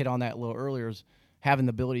think we hit on that a little earlier, is having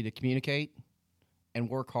the ability to communicate and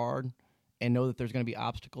work hard and know that there's going to be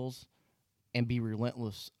obstacles and be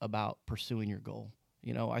relentless about pursuing your goal.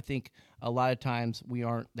 I think a lot of times we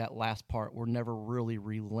aren't that last part. We're never really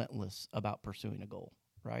relentless about pursuing a goal,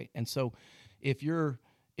 right? And so if you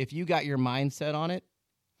got your mindset on it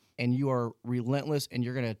and you are relentless and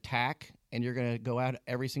you're going to attack and you're going to go out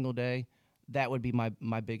every single day, that would be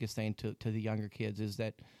my biggest thing to the younger kids, is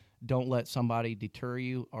that don't let somebody deter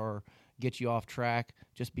you or get you off track.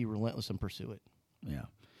 Just be relentless and pursue it.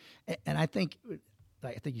 Yeah. And I think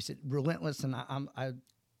you said relentless, and I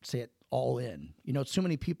say it all in. So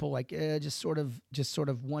many people just sort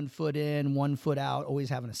of 1 foot in, 1 foot out, always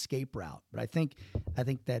have an escape route. But I think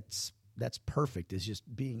that's perfect, is just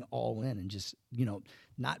being all in and just,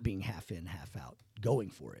 not being half in, half out, going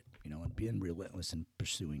for it, and being relentless and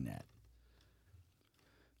pursuing that.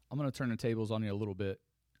 I'm going to turn the tables on you a little bit.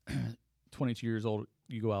 22 years old,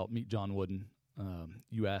 you go out, meet John Wooden.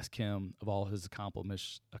 You ask him, of all his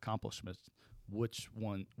accomplishments, which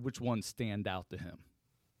one stand out to him?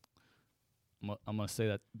 I'm going to say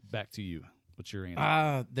that back to you. What's your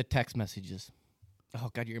answer? The text messages. Oh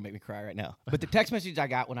God, you're gonna make me cry right now. But the text message I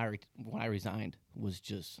got when I resigned was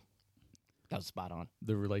that was spot on.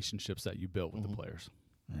 The relationships that you built with the players.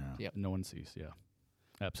 Yeah. Yep. No one sees. Yeah.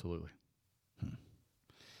 Absolutely.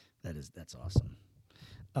 That's awesome.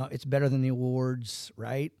 It's better than the awards,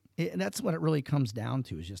 right? And that's what it really comes down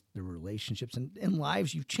to, is just the relationships and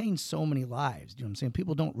lives. You've changed so many lives. You know what I'm saying?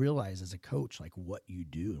 People don't realize as a coach, what you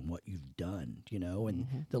do and what you've done,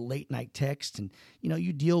 and the late night texts. And,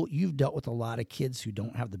 you've dealt with a lot of kids who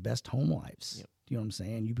don't have the best home lives. Yep. You know what I'm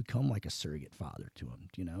saying? You become like a surrogate father to them,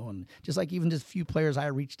 and just like even just a few players I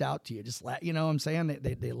reached out to you, just what I'm saying?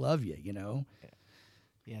 They love you,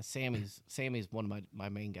 Yeah, Sammy's one of my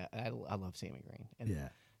main guys. I love Sammy Green. And, yeah.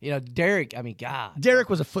 Derek, I mean, God. Derek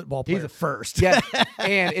was a football player first. Yeah,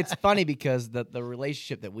 and it's funny because the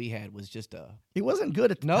relationship that we had was just He wasn't good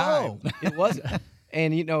at the time. No, it wasn't.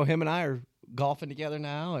 And him and I are golfing together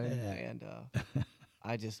now, and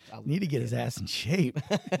I need to get his ass in shape.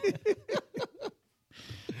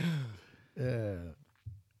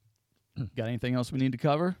 Got anything else we need to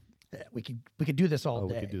cover? We could do this all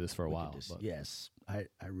day. We could do this for a while. Yes, I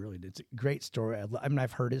really did. It's a great story.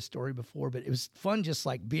 I've heard his story before, but it was fun just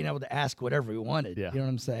like being able to ask whatever we wanted. Yeah. You know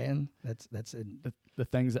what I'm saying? That's it. The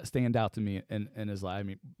things that stand out to me in his life, I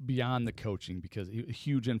mean, beyond the coaching, because a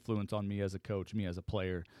huge influence on me as a coach, me as a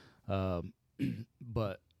player,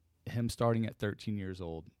 but him starting at 13 years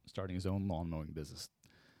old, starting his own lawn mowing business,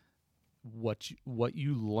 what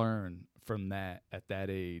you learn from that at that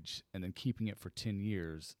age, and then keeping it for 10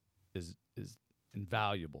 years is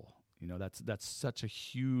invaluable. That's such a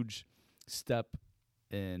huge step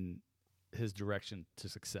in his direction to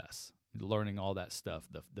success. Learning all that stuff,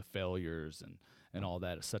 the failures and all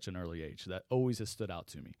that at such an early age. That always has stood out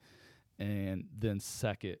to me. And then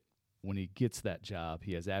second, when he gets that job,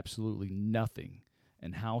 he has absolutely nothing.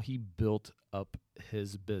 And how he built up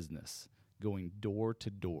his business going door to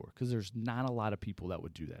door, because there's not a lot of people that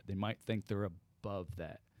would do that. They might think they're above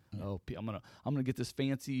that. Yeah. Oh, I'm gonna get this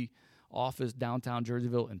fancy office downtown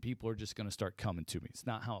Jerseyville, and people are just gonna start coming to me. It's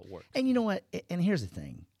not how it works. And you know what? And here's the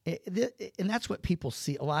thing. And that's what people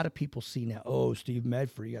see. A lot of people see now. Oh, Steve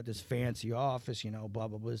Medford, you got this fancy office, blah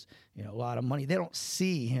blah blah. A lot of money. They don't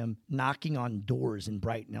see him knocking on doors in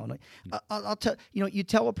Brighton, Illinois. I'll tell you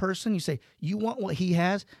tell a person, you say you want what he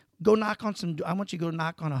has. Go knock on I want you to go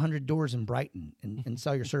knock on 100 doors in Brighton and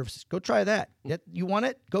sell your services. Go try that. You want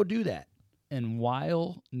it? Go do that. And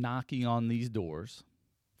while knocking on these doors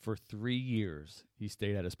for 3 years, he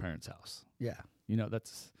stayed at his parents' house. Yeah.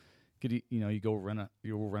 That's good. You go rent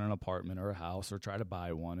an apartment or a house or try to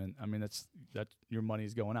buy one. And I mean, that your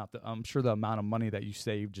money's going out. I'm sure the amount of money that you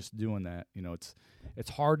save just doing that, it's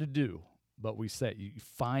hard to do, but we say you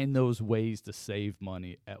find those ways to save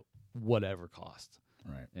money at whatever cost.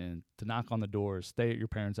 Right. And to knock on the doors, stay at your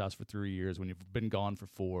parents' house for 3 years when you've been gone for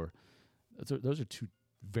 4. Those are two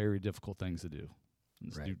very difficult things to do.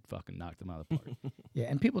 And this dude fucking knocked them out of the park. Yeah,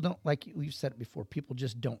 and people don't, like we've said it before, people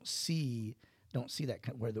just don't see that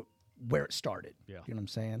where it started. Yeah. You know what I'm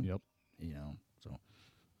saying? Yep. So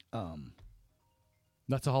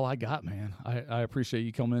that's all I got, man. I appreciate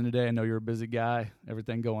you coming in today. I know you're a busy guy,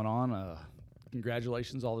 everything going on.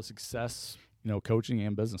 Congratulations, all the success, coaching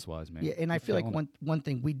and business-wise, man. Yeah, and I feel like one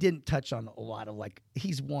thing we didn't touch on a lot of, like,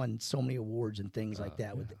 he's won so many awards and things like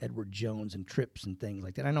that with Edward Jones and trips and things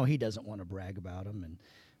like that. I know he doesn't want to brag about them,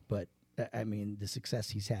 but I mean, the success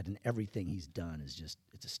he's had and everything he's done is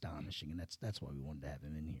it's astonishing, and that's why we wanted to have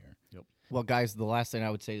him in here. Yep. Well, guys, the last thing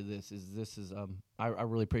I would say to this is I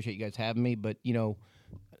really appreciate you guys having me, but to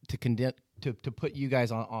put you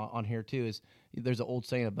guys on here too is there's an old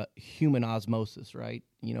saying about human osmosis, right?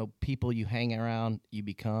 People you hang around, you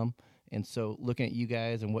become. And so looking at you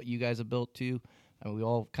guys and what you guys have built too, I mean, we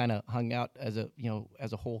all kind of hung out as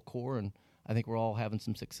a whole core, and I think we're all having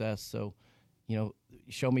some success. So,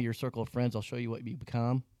 show me your circle of friends, I'll show you what you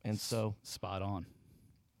become. And so spot on.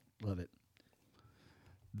 Love it.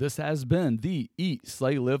 This has been the Eat,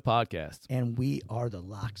 Slay, Live podcast. And we are the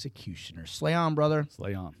Loxecutioners. Slay on, brother.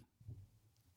 Slay on.